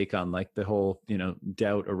guys' take on like the whole,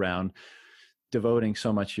 doubt around devoting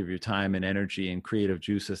so much of your time and energy and creative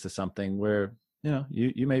juices to something where,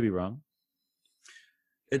 you may be wrong.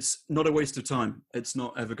 It's not a waste of time. It's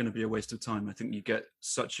not ever going to be a waste of time. I think you get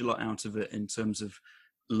such a lot out of it in terms of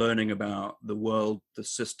learning about the world, the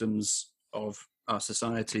systems of our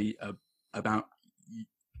society, about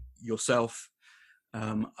yourself.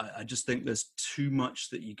 I just think there's too much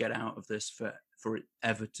that you get out of this for it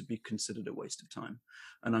ever to be considered a waste of time.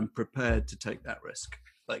 And I'm prepared to take that risk,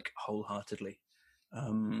 like wholeheartedly,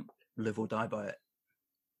 live or die by it.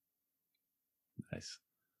 Nice.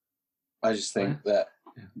 I just think that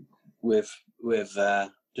with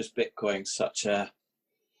just Bitcoin such a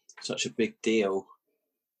big deal,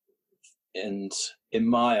 and in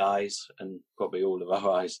my eyes, and probably all of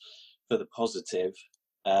our eyes, for the positive,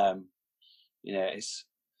 it's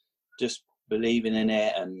just believing in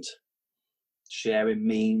it and sharing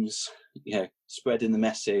memes, spreading the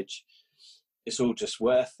message. It's all just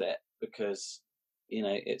worth it because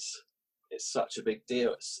it's such a big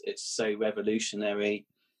deal. It's so revolutionary.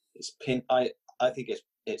 I think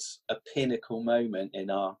it's a pinnacle moment in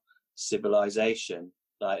our civilization.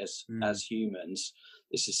 Like as humans,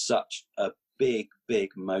 this is such a big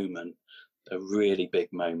moment, a really big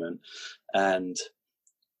moment, and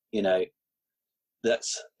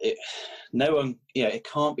that's it. No one, it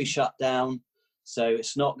can't be shut down, so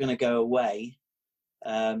it's not going to go away.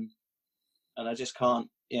 And I just can't,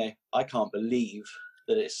 I can't believe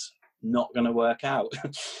that it's not going to work out.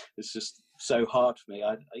 It's just so hard for me.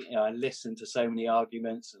 I listen to so many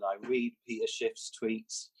arguments and I read Peter Schiff's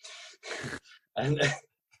tweets, and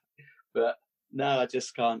but no, I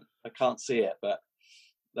just can't. I can't see it. But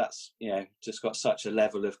that's just got such a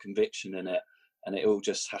level of conviction in it, and it all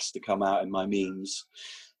just has to come out in my memes,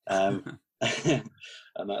 and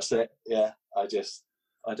that's it. Yeah, I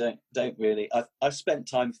don't really. I've spent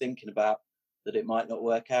time thinking about that it might not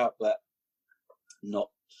work out, but not.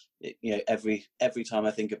 Every time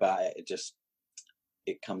I think about it,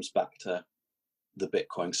 it comes back to the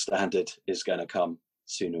Bitcoin standard is going to come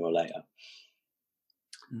sooner or later.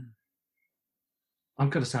 I'm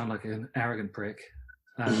going to sound like an arrogant prick,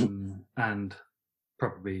 and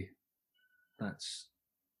probably that's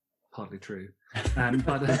partly true.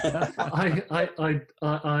 But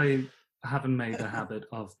I haven't made a habit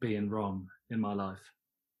of being wrong in my life.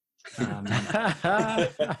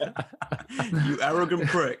 You arrogant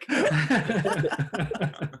prick.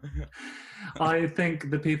 I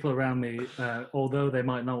think the people around me, although they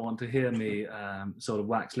might not want to hear me sort of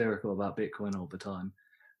wax lyrical about Bitcoin all the time,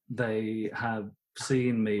 they have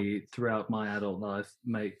seen me throughout my adult life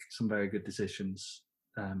make some very good decisions.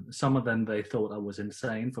 Some of them they thought I was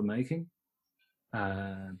insane for making,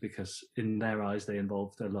 because in their eyes they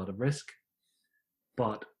involved a lot of risk.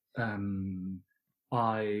 But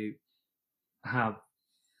I have,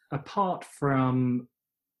 apart from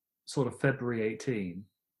sort of February 18,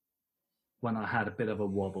 when I had a bit of a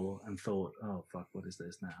wobble and thought, oh, fuck, what is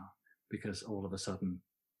this now? Because all of a sudden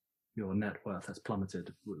your net worth has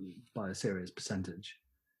plummeted by a serious percentage.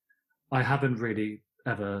 I haven't really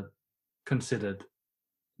ever considered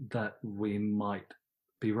that we might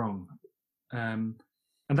be wrong. And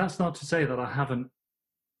that's not to say that I haven't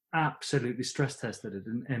absolutely stress tested it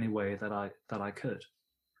in any way that I could.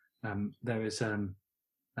 There is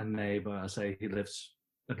a neighbor, I say he lives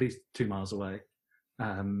at least 2 miles away,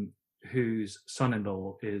 whose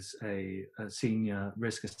son-in-law is a senior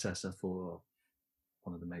risk assessor for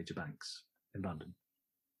one of the major banks in London.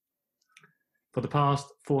 For the past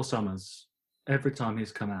 4 summers, every time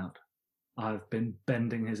he's come out, I've been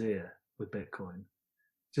bending his ear with Bitcoin,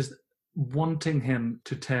 just wanting him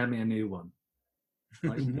to tear me a new one,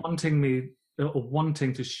 like wanting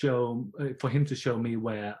to show, for him to show me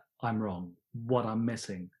where I'm wrong, what I'm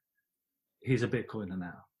missing. He's a Bitcoiner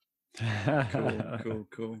now.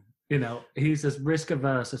 Cool. You know, he's as risk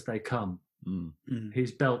averse as they come. Mm.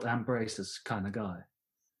 He's belt and braces kind of guy.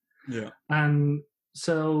 Yeah. And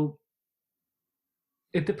so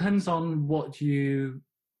it depends on what you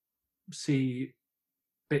see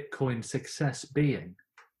Bitcoin success being.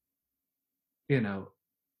 You know,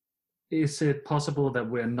 is it possible that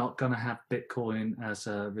we're not going to have Bitcoin as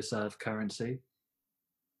a reserve currency,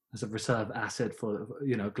 as a reserve asset for,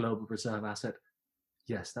 you know, global reserve asset?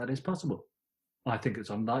 Yes, that is possible. I think it's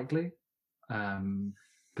unlikely,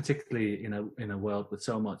 particularly in a world with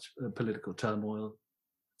so much political turmoil.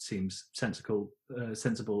 It seems sensible,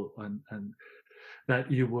 and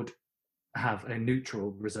that you would have a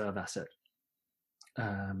neutral reserve asset.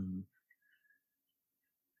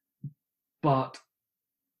 But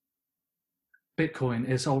Bitcoin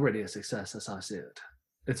is already a success, as I see it.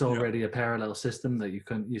 It's already a parallel system that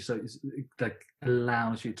that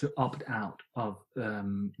allows you to opt out of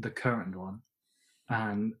the current one,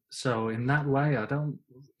 and so in that way, I don't,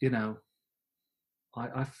 you know,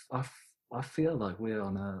 I feel like we're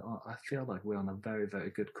on a very, very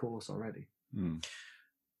good course already. Mm.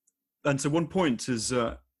 And so one point is,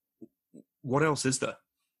 what else is there,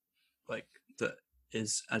 like, that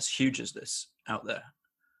is as huge as this out there,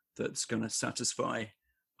 that's going to satisfy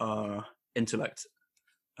our intellect?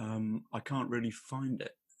 I can't really find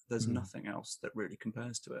it. There's nothing else that really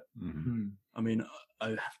compares to it. Mm-hmm. I mean,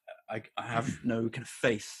 I have no kind of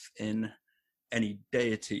faith in any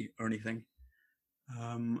deity or anything.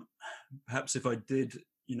 Perhaps if I did,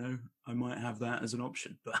 you know, I might have that as an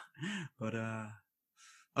option, but I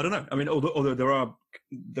don't know. I mean, although there are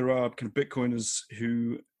kind of Bitcoiners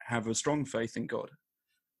who have a strong faith in God.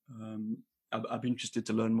 I'd be interested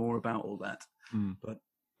to learn more about all that, but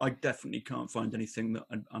I definitely can't find anything that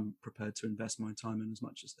I'm prepared to invest my time in as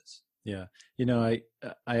much as this. Yeah. You know, I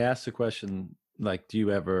asked the question, like, do you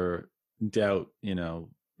ever doubt, you know,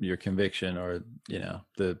 your conviction or, you know,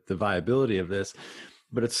 the viability of this?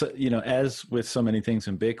 But it's, you know, as with so many things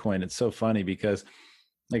in Bitcoin, it's so funny because,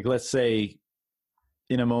 like, let's say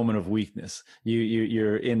in a moment of weakness,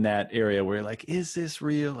 you're in that area where you're like, is this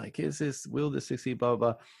real? Like, will this succeed? Blah,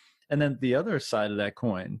 blah, blah. And then the other side of that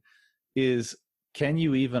coin is, can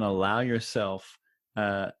you even allow yourself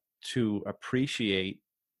to appreciate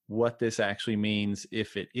what this actually means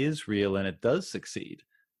if it is real and it does succeed?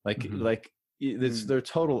 Like, they're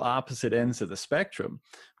total opposite ends of the spectrum,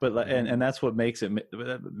 but and that's what makes it,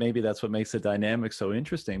 maybe that's what makes the dynamic so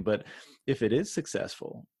interesting. But if it is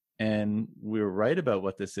successful and we're right about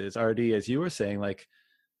what this is, RD, as you were saying, like,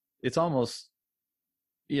 it's almost,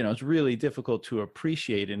 you know, it's really difficult to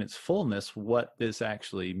appreciate in its fullness what this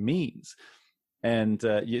actually means. And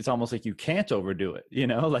it's almost like you can't overdo it, you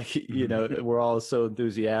know, like, you know, we're all so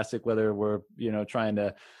enthusiastic, whether we're, you know, trying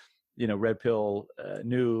to, you know, red pill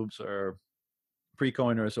noobs or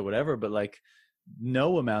pre-coiners or whatever, but like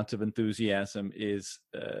no amount of enthusiasm is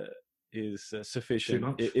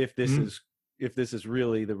sufficient if this is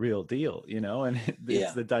really the real deal, you know, and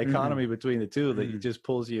it's the dichotomy between the two that just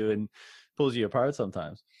pulls you apart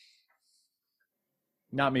sometimes.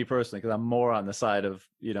 Not me personally, because I'm more on the side of,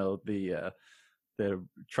 you know, they're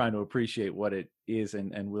trying to appreciate what it is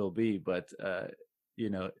and will be, but you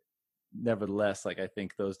know, nevertheless, like, I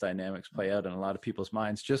think those dynamics play out in a lot of people's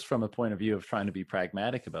minds, just from a point of view of trying to be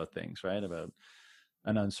pragmatic about things, right? About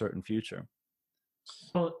an uncertain future.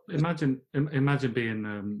 Well, imagine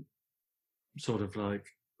being sort of like,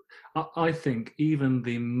 I think even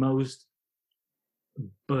the most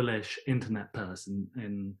bullish internet person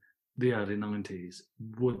in the early 90s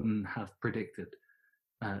wouldn't have predicted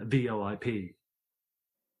VoIP,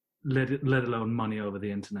 let alone money over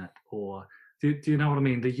the internet. Or do you know what I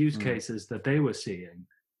mean? The use cases that they were seeing,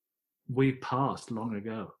 we passed long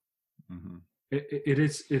ago. Mm-hmm. It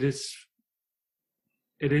is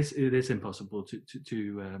impossible to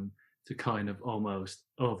kind of almost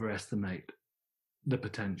overestimate the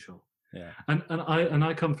potential. Yeah. And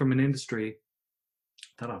I come from an industry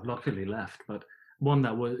that I've luckily left, but one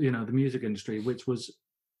that was, you know, the music industry, which was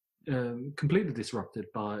completely disrupted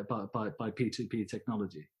by P2P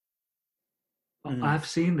technology. I've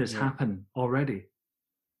seen this happen already.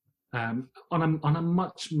 on a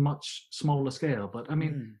much smaller scale. But I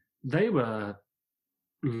mean, they were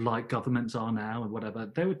like governments are now and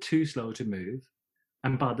whatever. They were too slow to move,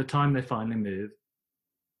 and by the time they finally moved,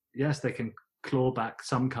 yes, they can claw back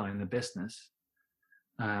some kind of business,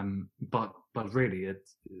 but really,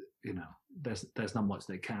 it's, you know, there's not much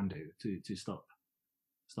they can do to stop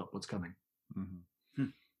what's coming. Mm-hmm.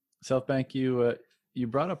 Selfbank, you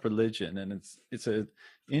brought up religion, and it's a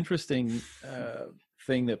interesting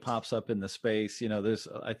thing that pops up in the space. You know,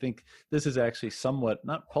 I think this is actually somewhat,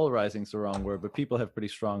 not polarizing is the wrong word, but people have pretty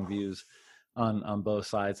strong views on both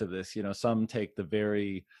sides of this. You know, some take the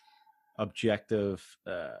very objective,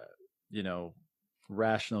 you know,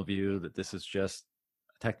 rational view that this is just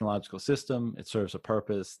a technological system. It serves a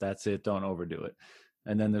purpose. That's it. Don't overdo it.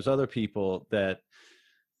 And then there's other people that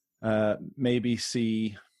maybe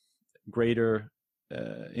see greater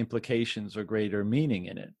implications or greater meaning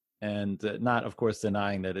in it. And not, of course,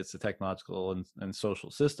 denying that it's a technological and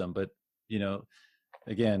social system, but, you know,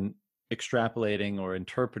 again, extrapolating or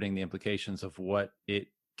interpreting the implications of what it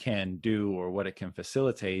can do or what it can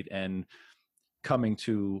facilitate, and coming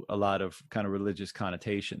to a lot of kind of religious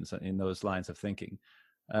connotations in those lines of thinking.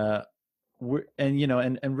 And you know,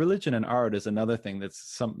 and religion and art is another thing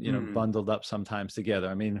that's bundled up sometimes together.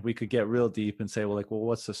 I mean, we could get real deep and say, well,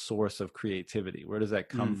 what's the source of creativity? Where does that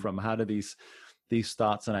come from? How do these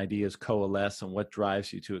thoughts and ideas coalesce, and what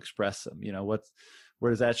drives you to express them? You know,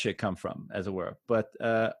 where does that shit come from, as it were? But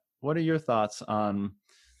what are your thoughts on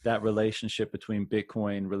that relationship between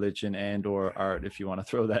Bitcoin, religion, and or art, if you want to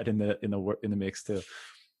throw that in the mix too?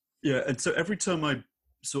 Yeah, and so every time I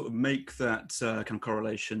sort of make that kind of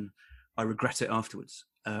correlation, I regret it afterwards,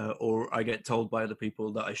 or I get told by other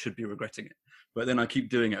people that I should be regretting it. But then I keep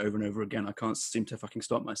doing it over and over again. I can't seem to fucking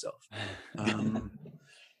stop myself.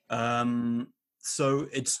 So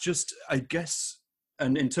it's just, I guess,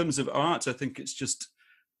 and in terms of art, I think it's just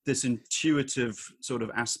this intuitive sort of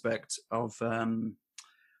aspect of,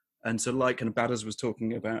 and so like kind of Badders was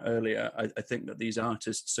talking about earlier, I think that these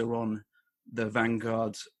artists are on the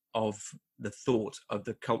vanguard of the thought, of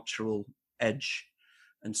the cultural edge.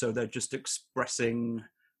 And so they're just expressing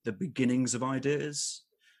the beginnings of ideas,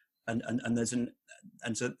 and there's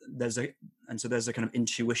a kind of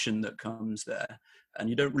intuition that comes there, and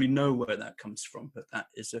you don't really know where that comes from, but that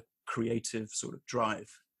is a creative sort of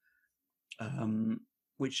drive,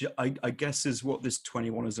 which I guess is what this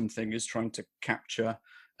 21ism thing is trying to capture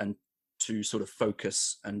and to sort of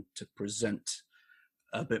focus and to present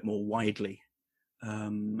a bit more widely,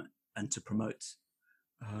 and to promote.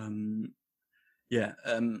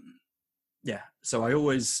 So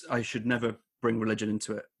I should never bring religion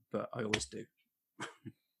into it, but I always do.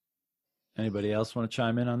 Anybody else want to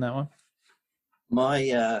chime in on that one?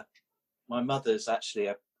 My mother's actually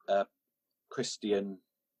a Christian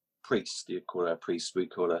priest. You call her a priest, we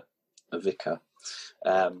call her a vicar.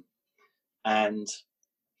 And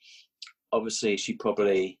obviously she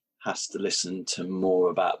probably has to listen to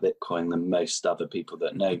more about Bitcoin than most other people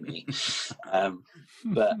that know me.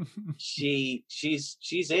 But she's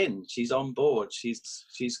on board.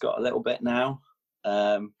 She's got a little bit now.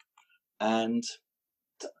 And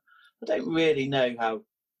I don't really know how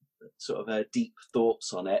sort of her deep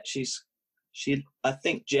thoughts on it. I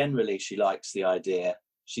think generally she likes the idea.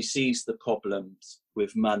 She sees the problems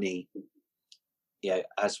with money, you know,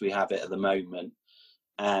 as we have it at the moment.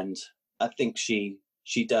 And I think she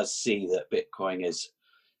does see that Bitcoin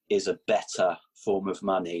is a better form of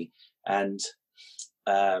money. And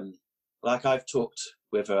like I've talked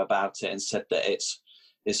with her about it and said that it's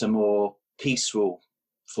a more peaceful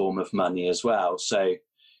form of money as well. So,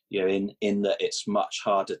 you know, in that it's much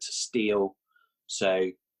harder to steal.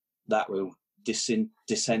 So that will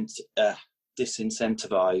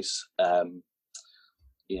disincentivize,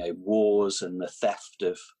 you know, wars and the theft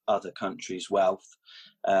of other countries' wealth.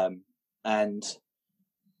 And,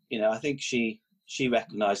 you know, I think she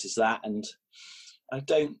recognizes that, and I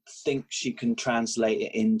don't think she can translate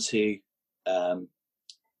it into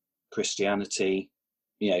Christianity,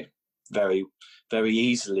 you know, very, very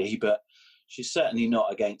easily, but she's certainly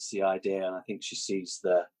not against the idea, and I think she sees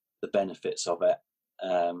the benefits of it.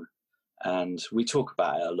 And we talk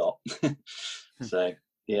about it a lot. So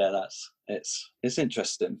yeah, it's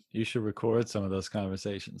interesting. You should record some of those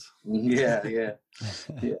conversations. Yeah.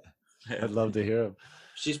 I'd love to hear them.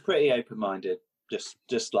 She's pretty open-minded,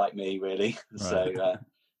 just like me, really. Right. So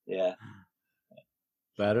yeah.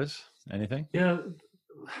 Badders, anything? Yeah,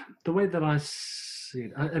 the way that I see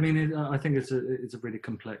it, I mean, I think it's a really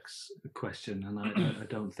complex question, and I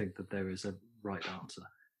don't think that there is a right answer.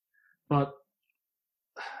 But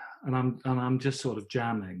and I'm just sort of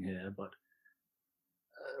jamming here, but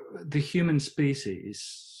the human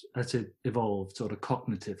species, as it evolved sort of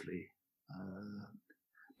cognitively,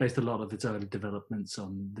 based a lot of its early developments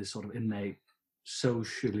on this sort of innate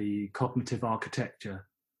socially cognitive architecture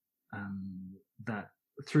that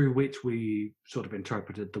through which we sort of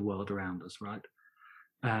interpreted the world around us, right?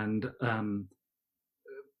 And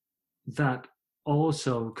that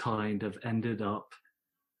also kind of ended up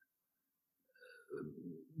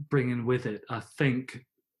bringing with it, I think,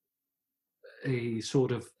 a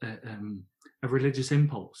sort of a religious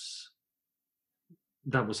impulse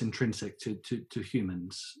that was intrinsic to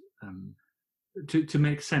humans, to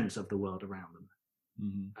make sense of the world around them.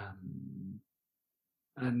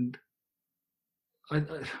 And I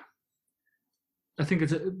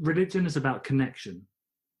think religion is about connection.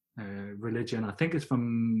 Religion, I think, is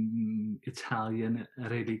from Italian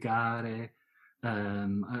religare,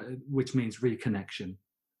 which means reconnection.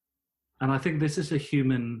 And I think this is a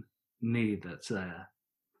human need that's there.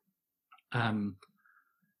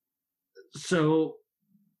 So,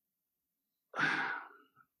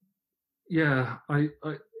 yeah,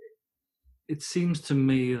 it seems to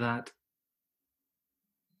me that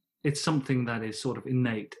it's something that is sort of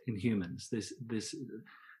innate in humans. This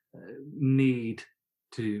need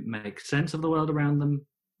to make sense of the world around them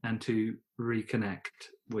and to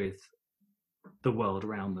reconnect with the world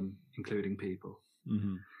around them, including people.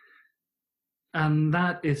 And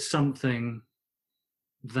that is something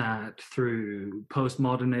that through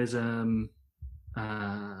postmodernism,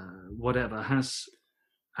 whatever, has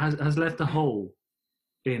left a hole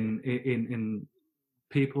in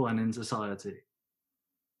people and in society.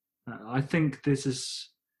 I think this is.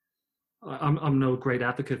 I'm no great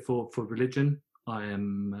advocate for religion. I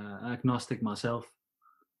am agnostic myself,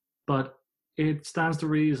 but it stands to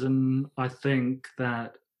reason, I think,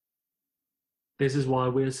 that this is why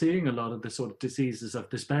we're seeing a lot of the sort of diseases of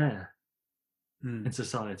despair in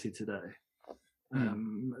society today.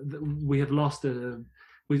 We have lost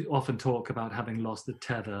we often talk about having lost the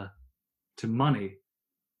tether to money,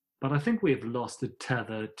 but I think we have lost the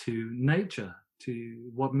tether to nature,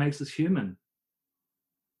 to what makes us human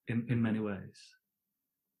in many ways.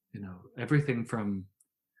 You know, everything from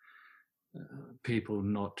people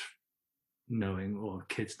not knowing, or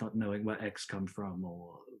kids not knowing where eggs come from,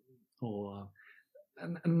 or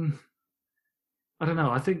and I don't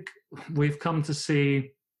know. I think we've come to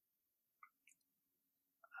see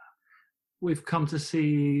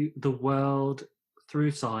the world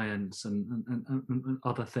through science and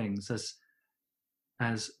other things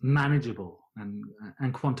as manageable and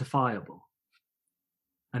quantifiable.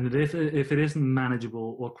 And if it isn't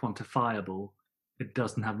manageable or quantifiable, it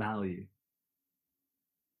doesn't have value.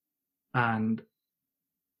 And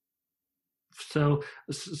so,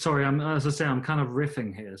 sorry, as I say, I'm kind of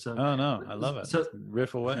riffing here. So, oh no, I love it. So,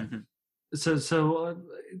 riff away. So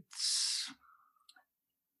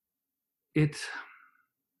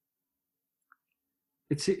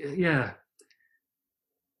yeah.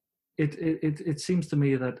 It seems to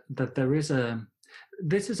me that there is a.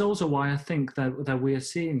 This is also why I think that we are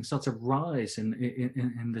seeing such a rise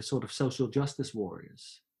in the sort of social justice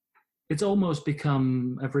warriors. It's almost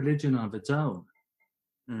become a religion of its own.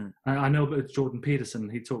 I know, but Jordan Peterson,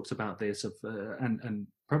 he talks about this, and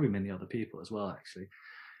probably many other people as well, actually.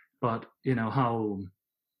 But you know how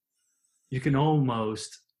you can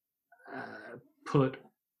almost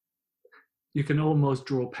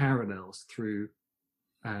draw parallels through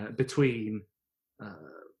between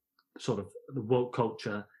sort of the woke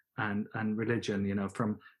culture and religion. You know,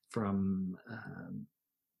 from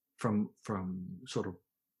sort of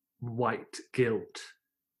white guilt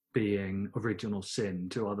being original sin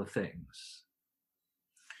to other things.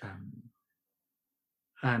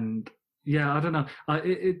 And yeah, I don't know.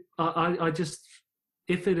 I just,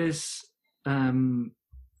 if it is a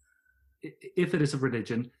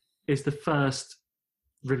religion, it's the first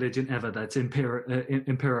religion ever that's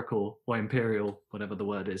empirical or imperial, whatever the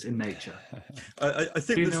word is, in nature. I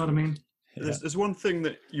think. Do you know what I mean? There's one thing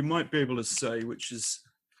that you might be able to say, which is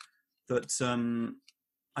that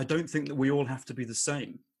I don't think that we all have to be the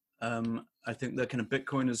same. I think that kind of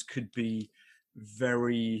Bitcoiners could be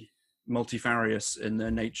very multifarious in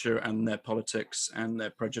their nature and their politics and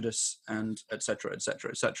their prejudice and et cetera, et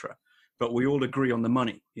cetera, et cetera. But we all agree on the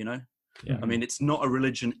money, you know? Yeah. I mean, it's not a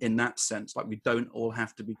religion in that sense. Like, we don't all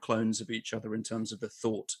have to be clones of each other in terms of the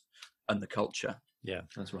thought and the culture. Yeah,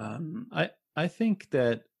 that's right. I think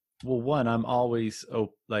that, well, one, I'm always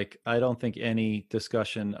like, I don't think any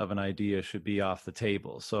discussion of an idea should be off the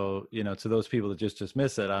table. So, you know, to those people that just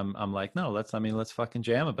dismiss it, I'm like, no, let's fucking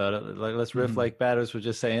jam about it. Like, let's riff like Batters was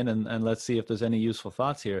just saying, and let's see if there's any useful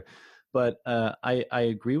thoughts here. But I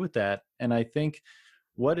agree with that. And I think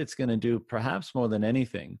what it's going to do, perhaps more than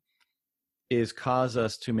anything, is cause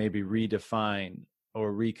us to maybe redefine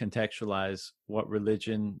or recontextualize what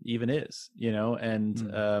religion even is, and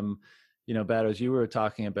Bado, as you were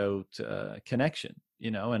talking about connection,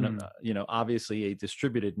 and obviously a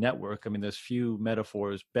distributed network. I mean, there's few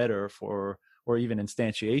metaphors better for, or even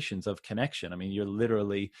instantiations of connection. I mean, you're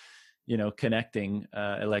literally, connecting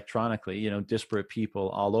electronically, disparate people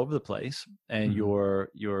all over the place, and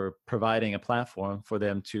you're providing a platform for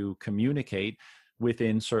them to communicate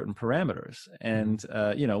within certain parameters. And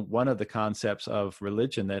one of the concepts of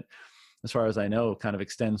religion that, as far as I know, kind of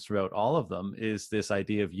extends throughout all of them is this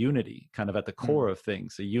idea of unity, kind of at the core of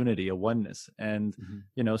things, a unity, a oneness. And,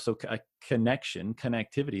 so a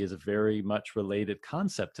connectivity is a very much related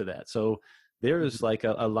concept to that. So there's like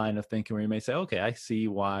a line of thinking where you may say, okay, I see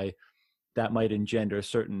why that might engender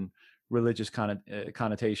certain religious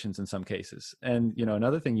connotations in some cases. And,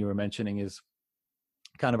 another thing you were mentioning is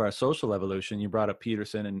kind of our social evolution. You brought up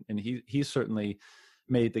Peterson, and he's certainly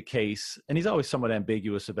made the case, and he's always somewhat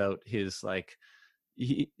ambiguous about his, like,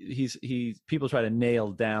 people try to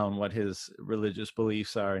nail down what his religious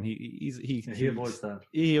beliefs are, and he avoids that.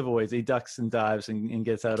 He ducks and dives and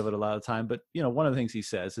gets out of it a lot of time. But one of the things he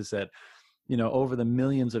says is that over the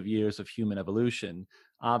millions of years of human evolution,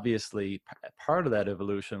 obviously part of that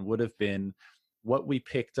evolution would have been what we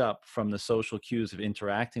picked up from the social cues of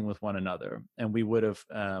interacting with one another, and we would have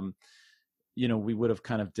kind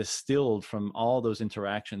of distilled from all those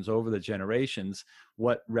interactions over the generations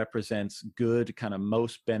what represents good, kind of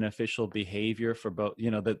most beneficial behavior for both,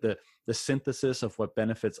 the synthesis of what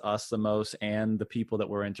benefits us the most and the people that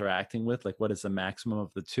we're interacting with, like what is the maximum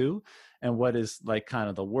of the two and what is like kind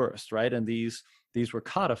of the worst, right? And these were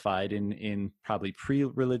codified in probably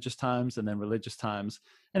pre-religious times and then religious times.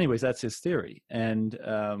 Anyways, that's his theory. And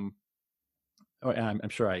I'm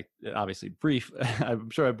sure I'm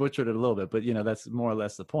sure I butchered it a little bit, but that's more or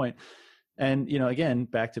less the point. And again,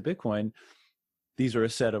 back to Bitcoin, these are a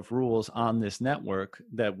set of rules on this network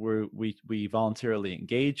that we voluntarily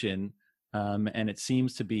engage in, and it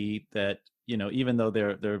seems to be that even though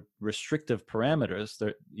they're restrictive parameters,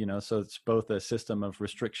 so it's both a system of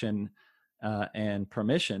restriction and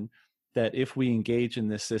permission. That if we engage in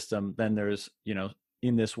this system, then there's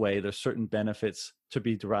in this way, there's certain benefits to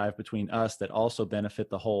be derived between us that also benefit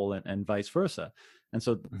the whole, and vice versa. And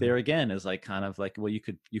so there again is like kind of like, well, you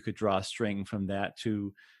could draw a string from that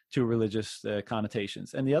to religious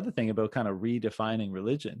connotations. And the other thing about kind of redefining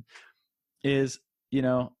religion is,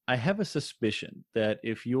 I have a suspicion that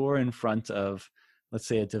if you're in front of, let's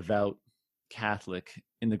say, a devout Catholic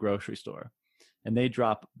in the grocery store, and they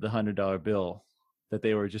drop the $100 bill that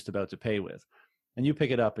they were just about to pay with, and you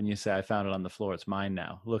pick it up and you say, I found it on the floor, it's mine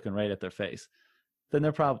now, looking right at their face, then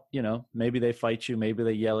they're probably, maybe they fight you, maybe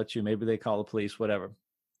they yell at you, maybe they call the police, whatever.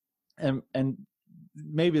 And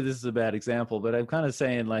maybe this is a bad example, but I'm kind of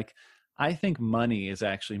saying, like, I think money is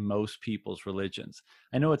actually most people's religions.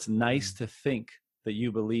 I know it's nice to think that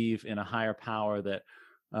you believe in a higher power that,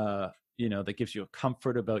 that gives you a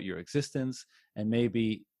comfort about your existence, and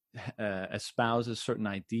maybe espouses certain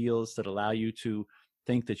ideals that allow you to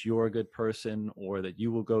think that you're a good person, or that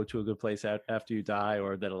you will go to a good place after you die,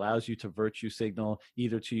 or that allows you to virtue signal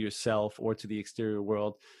either to yourself or to the exterior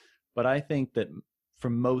world. But I think that for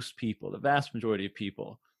most people, the vast majority of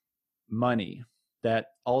people, money, that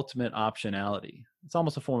ultimate optionality, it's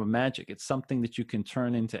almost a form of magic. It's something that you can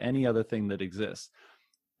turn into any other thing that exists.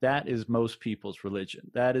 That is most people's religion.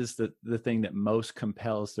 That is the thing that most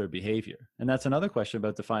compels their behavior. And that's another question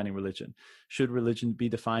about defining religion. Should religion be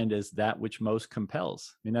defined as that which most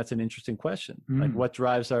compels? I mean, that's an interesting question. Like, what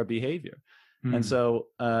drives our behavior? And so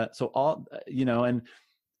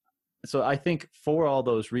so I think for all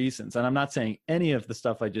those reasons, and I'm not saying any of the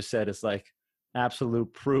stuff I just said is like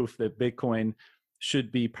absolute proof that Bitcoin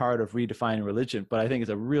should be part of redefining religion, but I think it's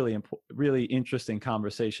a really interesting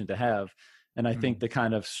conversation to have. And I think the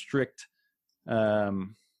kind of strict, for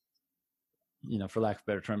lack of a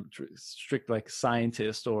better term, strict like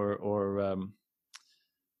scientists or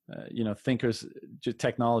thinkers,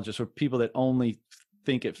 technologists, or people that only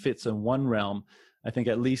think it fits in one realm, I think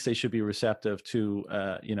at least they should be receptive to,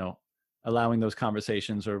 allowing those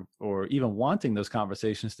conversations or even wanting those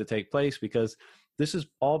conversations to take place, because this is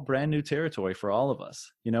all brand new territory for all of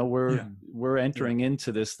us. We're entering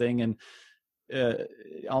into this thing, and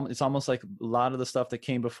it's almost like a lot of the stuff that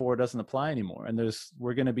came before doesn't apply anymore. And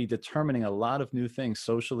we're going to be determining a lot of new things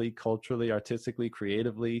socially, culturally, artistically,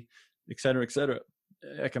 creatively, et cetera,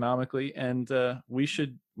 economically. And we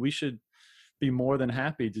should be more than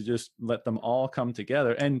happy to just let them all come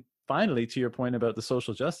together. And finally, to your point about the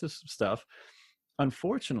social justice stuff,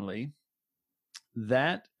 unfortunately,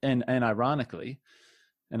 that, and ironically,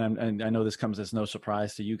 and I know this comes as no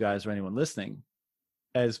surprise to you guys or anyone listening,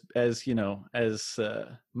 as you know, as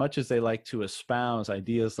much as they like to espouse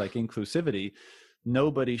ideas like inclusivity,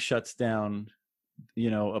 nobody shuts down,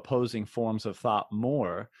 you know, opposing forms of thought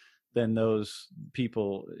more than those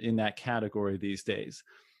people in that category these days.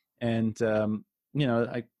 And you know,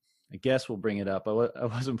 I guess we'll bring it up. I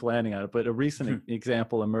wasn't planning on it, but a recent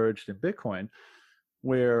example emerged in Bitcoin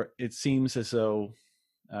where it seems as though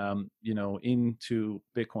you know, into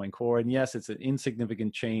Bitcoin Core. And yes, it's an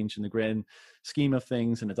insignificant change in the grand scheme of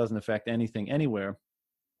things, and it doesn't affect anything anywhere.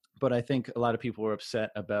 But I think a lot of people were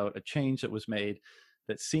upset about a change that was made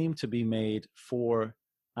that seemed to be made for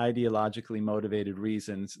ideologically motivated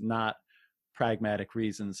reasons, not pragmatic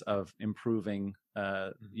reasons of improving,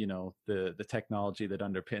 you know, the technology that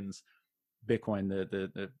underpins Bitcoin,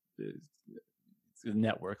 the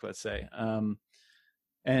network, let's say.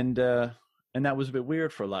 And that was a bit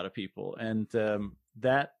weird for a lot of people. And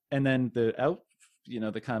that, and then you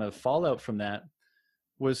know, the kind of fallout from that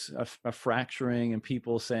was a fracturing, and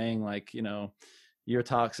people saying like, you know, you're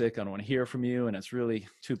toxic, I don't want to hear from you, and it's really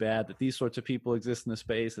too bad that these sorts of people exist in the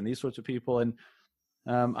space, and these sorts of people. And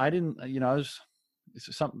I didn't, you know, I was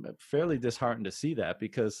fairly disheartened to see that,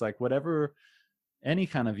 because like whatever, any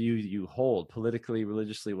kind of view you hold, politically,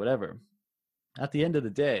 religiously, whatever, at the end of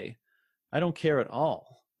the day, I don't care at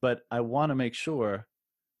all. But I want to make sure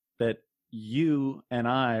that you and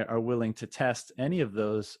I are willing to test any of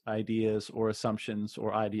those ideas or assumptions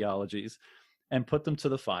or ideologies and put them to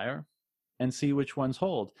the fire and see which ones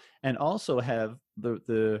hold, and also have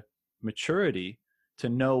the maturity to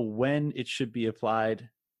know when it should be applied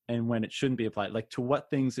and when it shouldn't be applied, like to what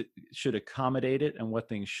things it should accommodate it and what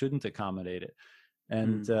things shouldn't accommodate it.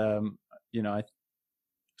 And you know,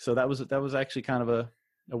 so that was actually kind of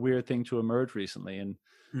a weird thing to emerge recently. And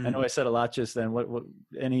I know I said a lot just then. What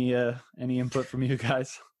any input from you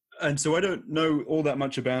guys? And so I don't know all that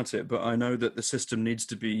much about it, but I know that the system needs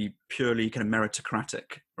to be purely kind of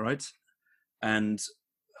meritocratic, right? And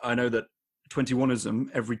I know that 21ism,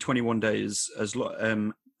 every 21 days, as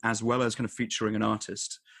well as kind of featuring an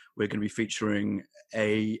artist, we're going to be featuring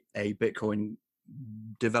a Bitcoin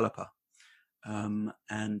developer,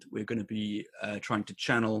 and we're going to be trying to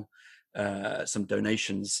channel some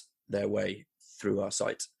donations their way through our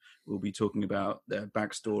site. We'll be talking about their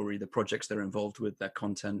backstory, the projects they're involved with, their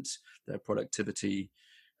content, their productivity,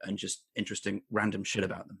 and just interesting random shit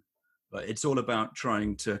about them. But it's all about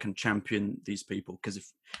trying to kind of champion these people, because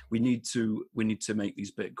if we need to make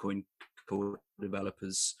these Bitcoin core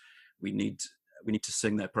developers, we need to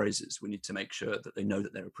sing their praises. We need to make sure that they know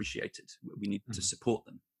that they're appreciated. We need to support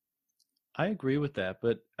them. I agree with that,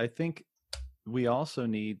 but I think we also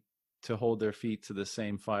need to hold their feet to the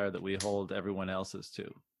same fire that we hold everyone else's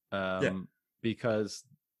to. Because,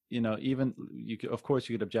 you know, even of course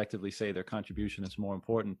you could objectively say their contribution is more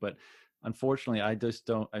important, but unfortunately I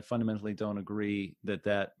fundamentally don't agree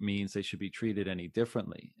that means they should be treated any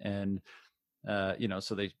differently. And, you know,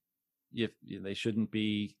 so they shouldn't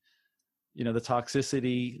be, you know, the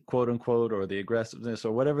toxicity, quote unquote, or the aggressiveness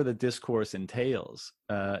or whatever the discourse entails,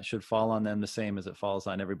 should fall on them the same as it falls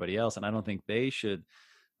on everybody else. And I don't think they should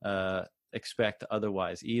expect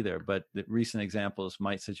otherwise either. But the recent examples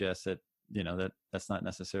might suggest that, you know, that's not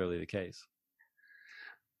necessarily the case.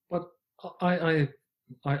 But I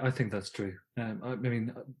think that's true. I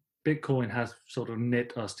mean, Bitcoin has sort of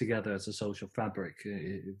knit us together as a social fabric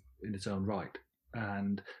in its own right,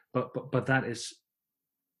 and but that is,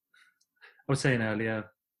 I was saying earlier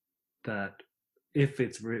that if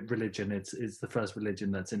it's religion, it's the first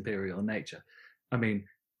religion that's imperial in nature. I mean,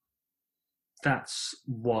 that's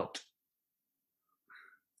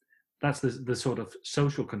the sort of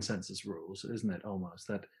social consensus rules, isn't it?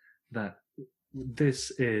 Almost that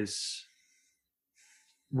this is,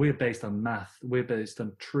 we're based on math, we're based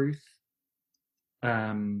on truth,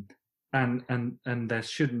 and there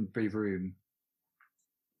shouldn't be room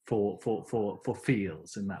for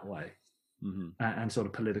feels in that way, and sort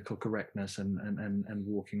of political correctness and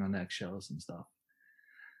walking on eggshells and stuff.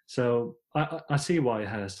 So I see why it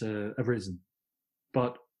has arisen,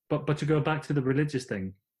 but to go back to the religious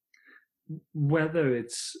thing, whether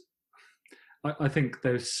it's, I think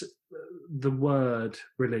there's the word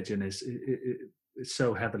religion is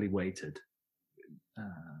so heavily weighted.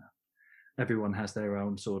 Everyone has their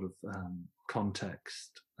own sort of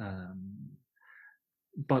context,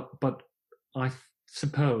 but I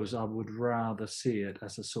suppose I would rather see it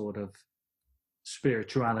as a sort of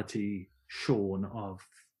spirituality shorn of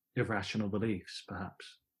irrational beliefs,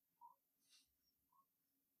 perhaps.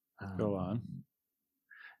 Go on.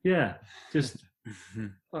 Yeah, just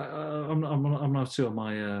I'm not sure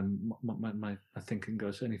my thinking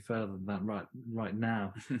goes any further than that right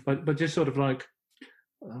now. But just sort of like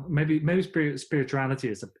maybe spirituality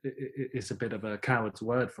is a bit of a coward's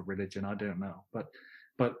word for religion. I don't know, but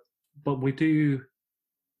we do.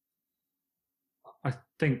 I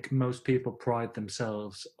think most people pride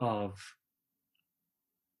themselves of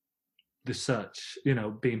the search,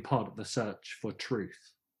 being part of the search for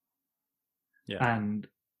truth. Yeah. And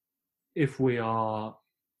if we are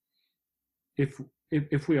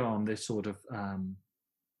on this sort of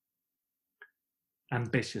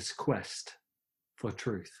ambitious quest for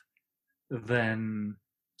truth, then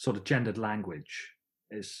sort of gendered language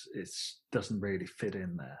doesn't really fit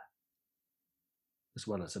in there, as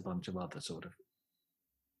well as a bunch of other sort of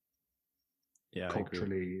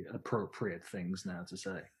culturally appropriate things now to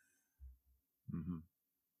say. Mm-hmm.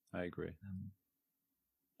 I agree.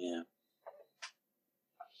 Yeah.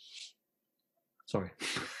 Sorry.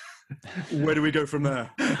 Where do we go from there?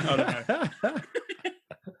 I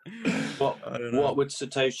don't know. What would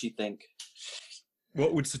Satoshi think?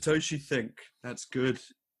 What would Satoshi think? That's good.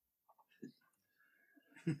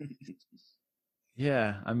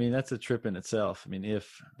 Yeah, I mean, that's a trip in itself. I mean,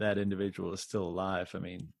 if that individual is still alive, I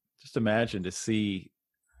mean, just imagine to see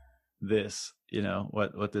this,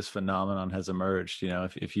 what this phenomenon has emerged,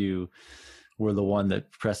 if you were the one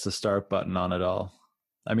that pressed the start button on it all.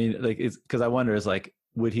 I mean, like, it's because I wonder is like,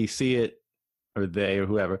 would he see it, or they, or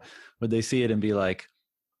whoever, would they see it and be like,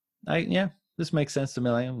 this makes sense to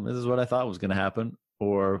me. This is what I thought was going to happen.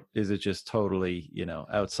 Or is it just totally,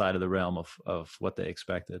 outside of the realm of what they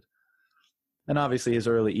expected? And obviously his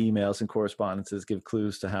early emails and correspondences give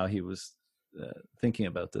clues to how he was thinking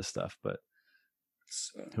about this stuff, but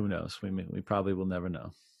who knows? We probably will never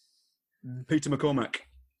know. Peter McCormack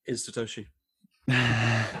is Satoshi.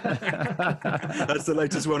 That's the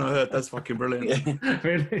latest one I heard. That's fucking brilliant.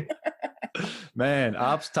 Really? Man,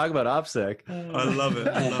 talk about OPSEC. I love it.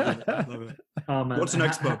 Oh, man. What's the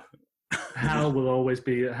next, Bob? Hal will always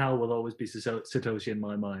be Satoshi in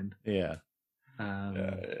my mind. Yeah.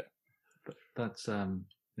 That's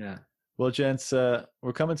yeah. Well, gents,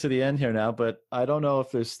 we're coming to the end here now, but I don't know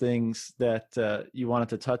if there's things that you wanted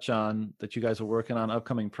to touch on that you guys are working on,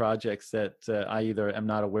 upcoming projects that I either am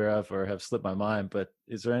not aware of or have slipped my mind. But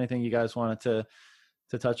is there anything you guys wanted to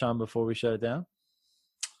touch on before we shut it down?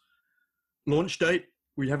 Launch date,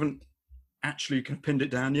 we haven't actually pinned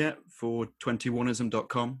it down yet for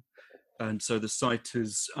 21ism.com. And so the site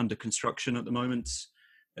is under construction at the moment.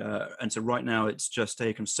 And so right now it's just a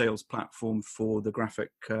kind of sales platform for the graphic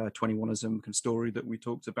 21ism story that we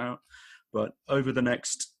talked about. But over the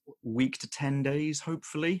next week to 10 days,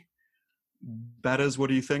 hopefully. Batters, what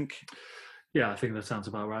do you think? Yeah, I think that sounds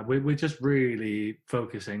about right. We're just really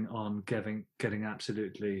focusing on getting it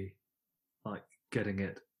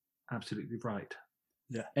absolutely right.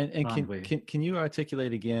 Yeah. And can you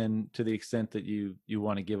articulate again, to the extent that you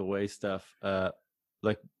want to give away stuff,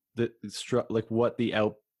 like what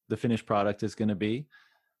the finished product is going to be,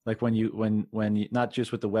 like when you not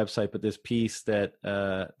just with the website, but this piece that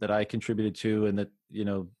I contributed to, and that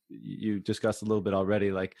you discussed a little bit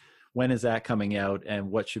already, like when is that coming out,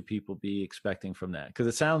 and what should people be expecting from that? Because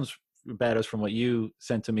it sounds, Batters, from what you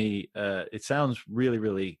sent to me, it sounds really,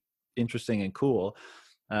 really interesting and cool.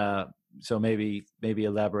 So maybe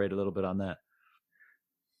elaborate a little bit on that.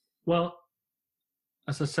 Well,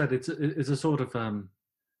 as I said, it's a sort of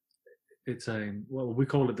we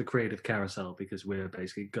call it the creative carousel, because we're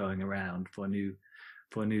basically going around for a new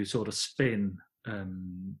sort of spin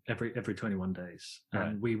every 21 days, right.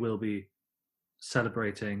 And we will be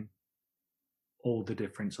celebrating all the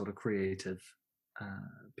different sort of creative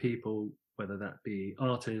people, whether that be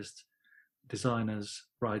artists, designers,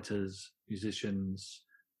 writers, musicians,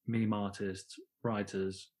 meme artists,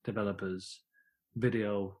 writers, developers,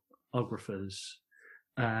 videographers,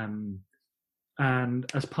 and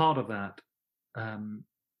as part of that,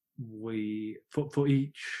 we for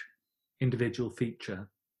each individual feature,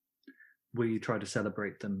 we try to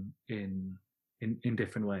celebrate them in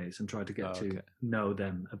different ways and try to get to know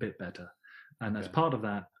them a bit better. And as part of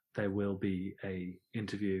that, there will be a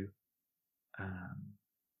interview.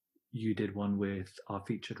 You did one with our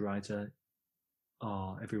featured writer,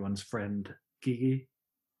 everyone's friend Gigi,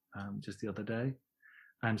 just the other day.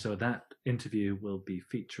 And so that interview will be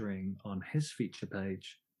featuring on his feature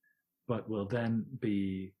page, but will then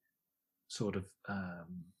be sort of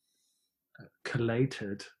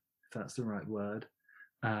collated, if that's the right word,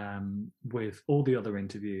 with all the other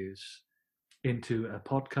interviews into a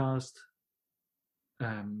podcast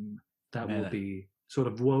that will be sort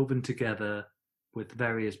of woven together with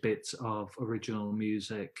various bits of original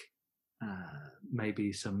music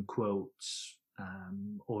maybe some quotes,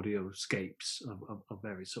 audioscapes of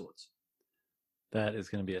various sorts. That is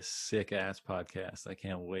going to be a sick ass podcast. I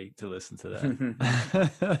can't wait to listen to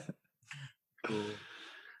that. Cool.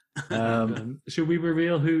 Should we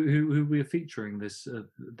reveal who we're featuring this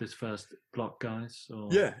first block, guys? Or...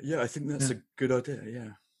 Yeah, I think that's a good idea. Yeah.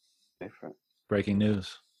 Different. Breaking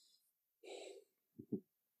news.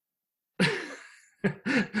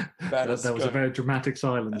 That was a very dramatic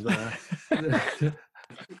silence there.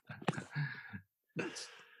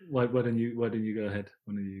 Why don't you go ahead?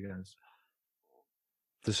 One of you guys.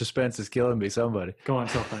 The suspense is killing me. Somebody. Go on,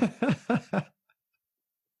 Sophie.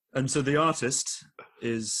 And so the artist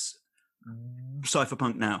is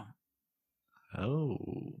Cypherpunk Now. Oh,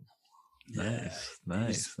 Yeah,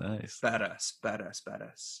 nice.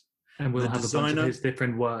 Badass. And we'll The have a bunch designer- of his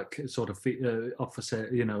different work sort of up for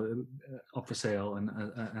sale, up for sale.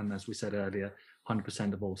 And as we said earlier,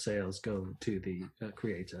 100% of all sales go to the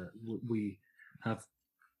creator.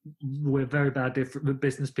 We're very bad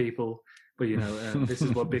business people, but this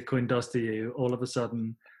is what Bitcoin does to you. All of a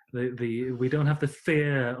sudden, we don't have the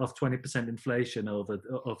fear of 20% inflation over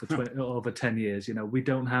 10 years. We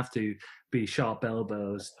don't have to be sharp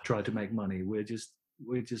elbows try to make money. We're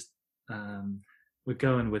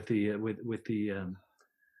going with the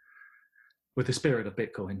spirit of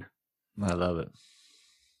Bitcoin. I love it.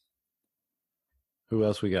 Who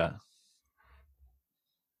else we got?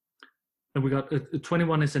 And we got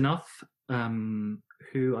 21 is Enough,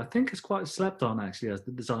 who I think is quite slept on actually as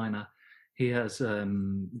the designer. He has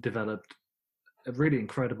developed a really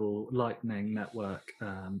incredible Lightning Network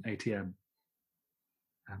ATM,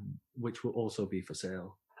 which will also be for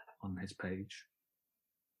sale on his page.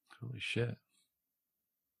 Holy shit.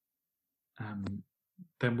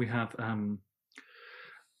 Then we have a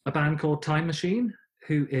band called Time Machine,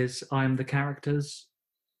 who is I Am the Characters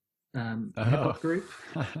hip-hop group.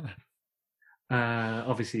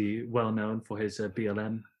 Obviously well known for his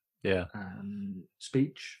BLM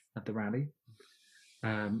speech at the rally.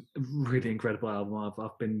 Really incredible album.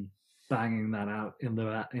 I've been banging that out in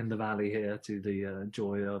the valley here to the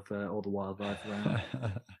joy of all the wildlife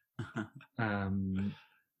around.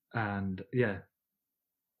 And yeah,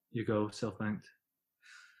 you go, Self-Banked.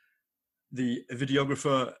 The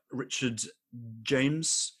videographer Richard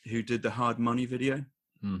James, who did the Hard Money video.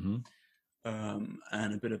 Mm-hmm.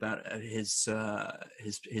 And a bit about his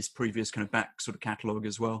previous kind of back sort of catalog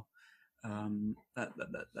as well. And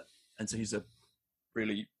so he's a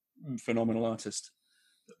really phenomenal artist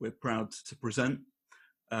that we're proud to present.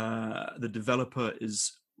 The developer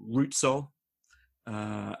is Rootsol,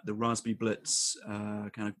 the Raspberry Blitz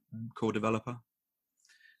kind of core developer.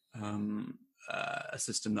 A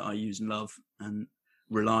system that I use and love and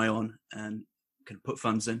rely on and can put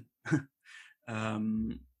funds in.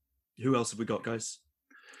 Who else have we got, guys?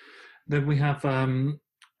 Then we have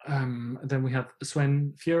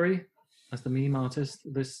Sven Fury as the meme artist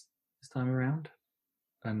this time around.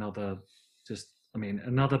 Another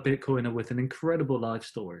Bitcoiner with an incredible life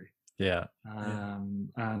story. Yeah.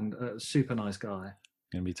 And a super nice guy.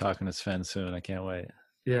 Gonna be talking to Sven soon. I can't wait.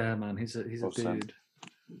 Yeah, man, he's a dude.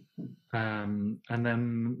 And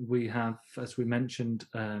then we have, as we mentioned,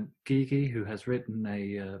 Gigi, who has written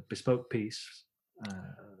a bespoke piece.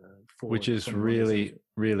 Which is really,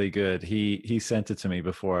 really good. He sent it to me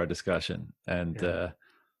before our discussion, and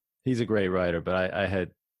he's a great writer. But I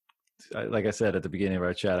had, like I said at the beginning of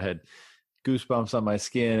our chat, I had goosebumps on my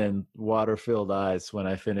skin and water-filled eyes when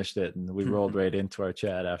I finished it, and we rolled right into our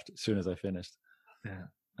chat as soon as I finished. Yeah,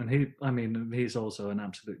 and he's also an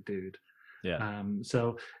absolute dude. Yeah.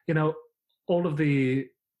 So all of the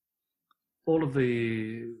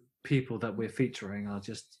people that we're featuring are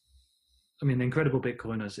just, incredible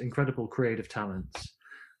Bitcoiners, incredible creative talents,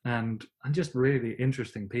 and just really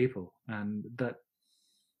interesting people. And that,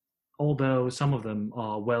 although some of them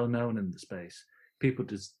are well known in the space, people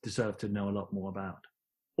deserve to know a lot more about.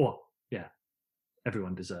 Well, yeah,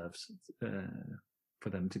 everyone deserves for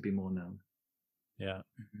them to be more known. Yeah.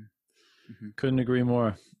 Mm-hmm. Mm-hmm. Couldn't agree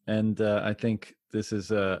more. And I think this is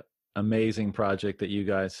a amazing project that you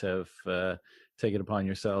guys have taken upon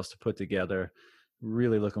yourselves to put together.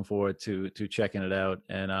 Really looking forward to checking it out.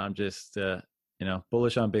 And I'm just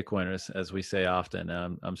bullish on Bitcoiners, as we say often.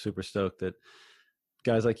 I'm super stoked that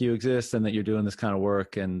guys like you exist and that you're doing this kind of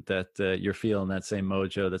work, and that you're feeling that same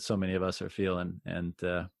mojo that so many of us are feeling. And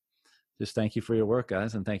just thank you for your work,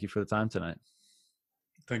 guys, and thank you for the time tonight.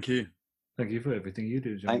 Thank you. Thank you for everything you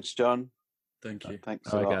do, John. Thanks, John. Thank you.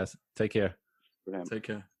 Thanks. All right, guys. Take care. Brilliant. Take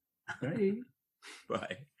care. Bye.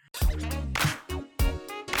 Bye.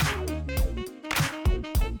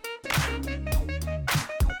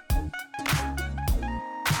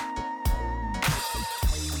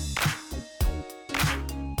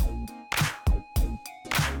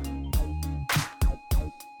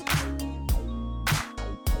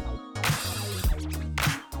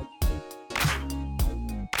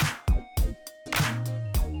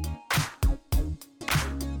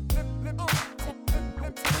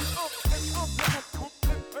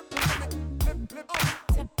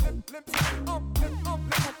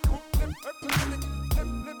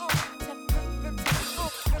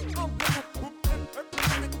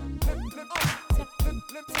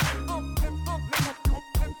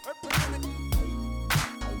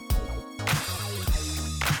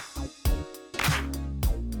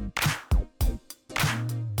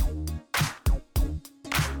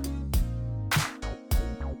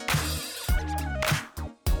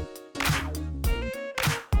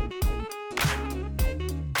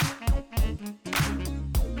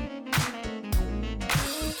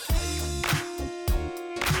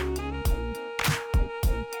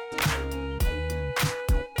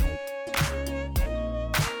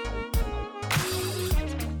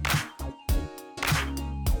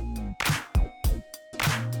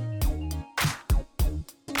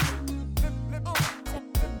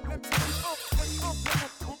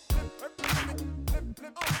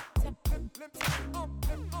 Slim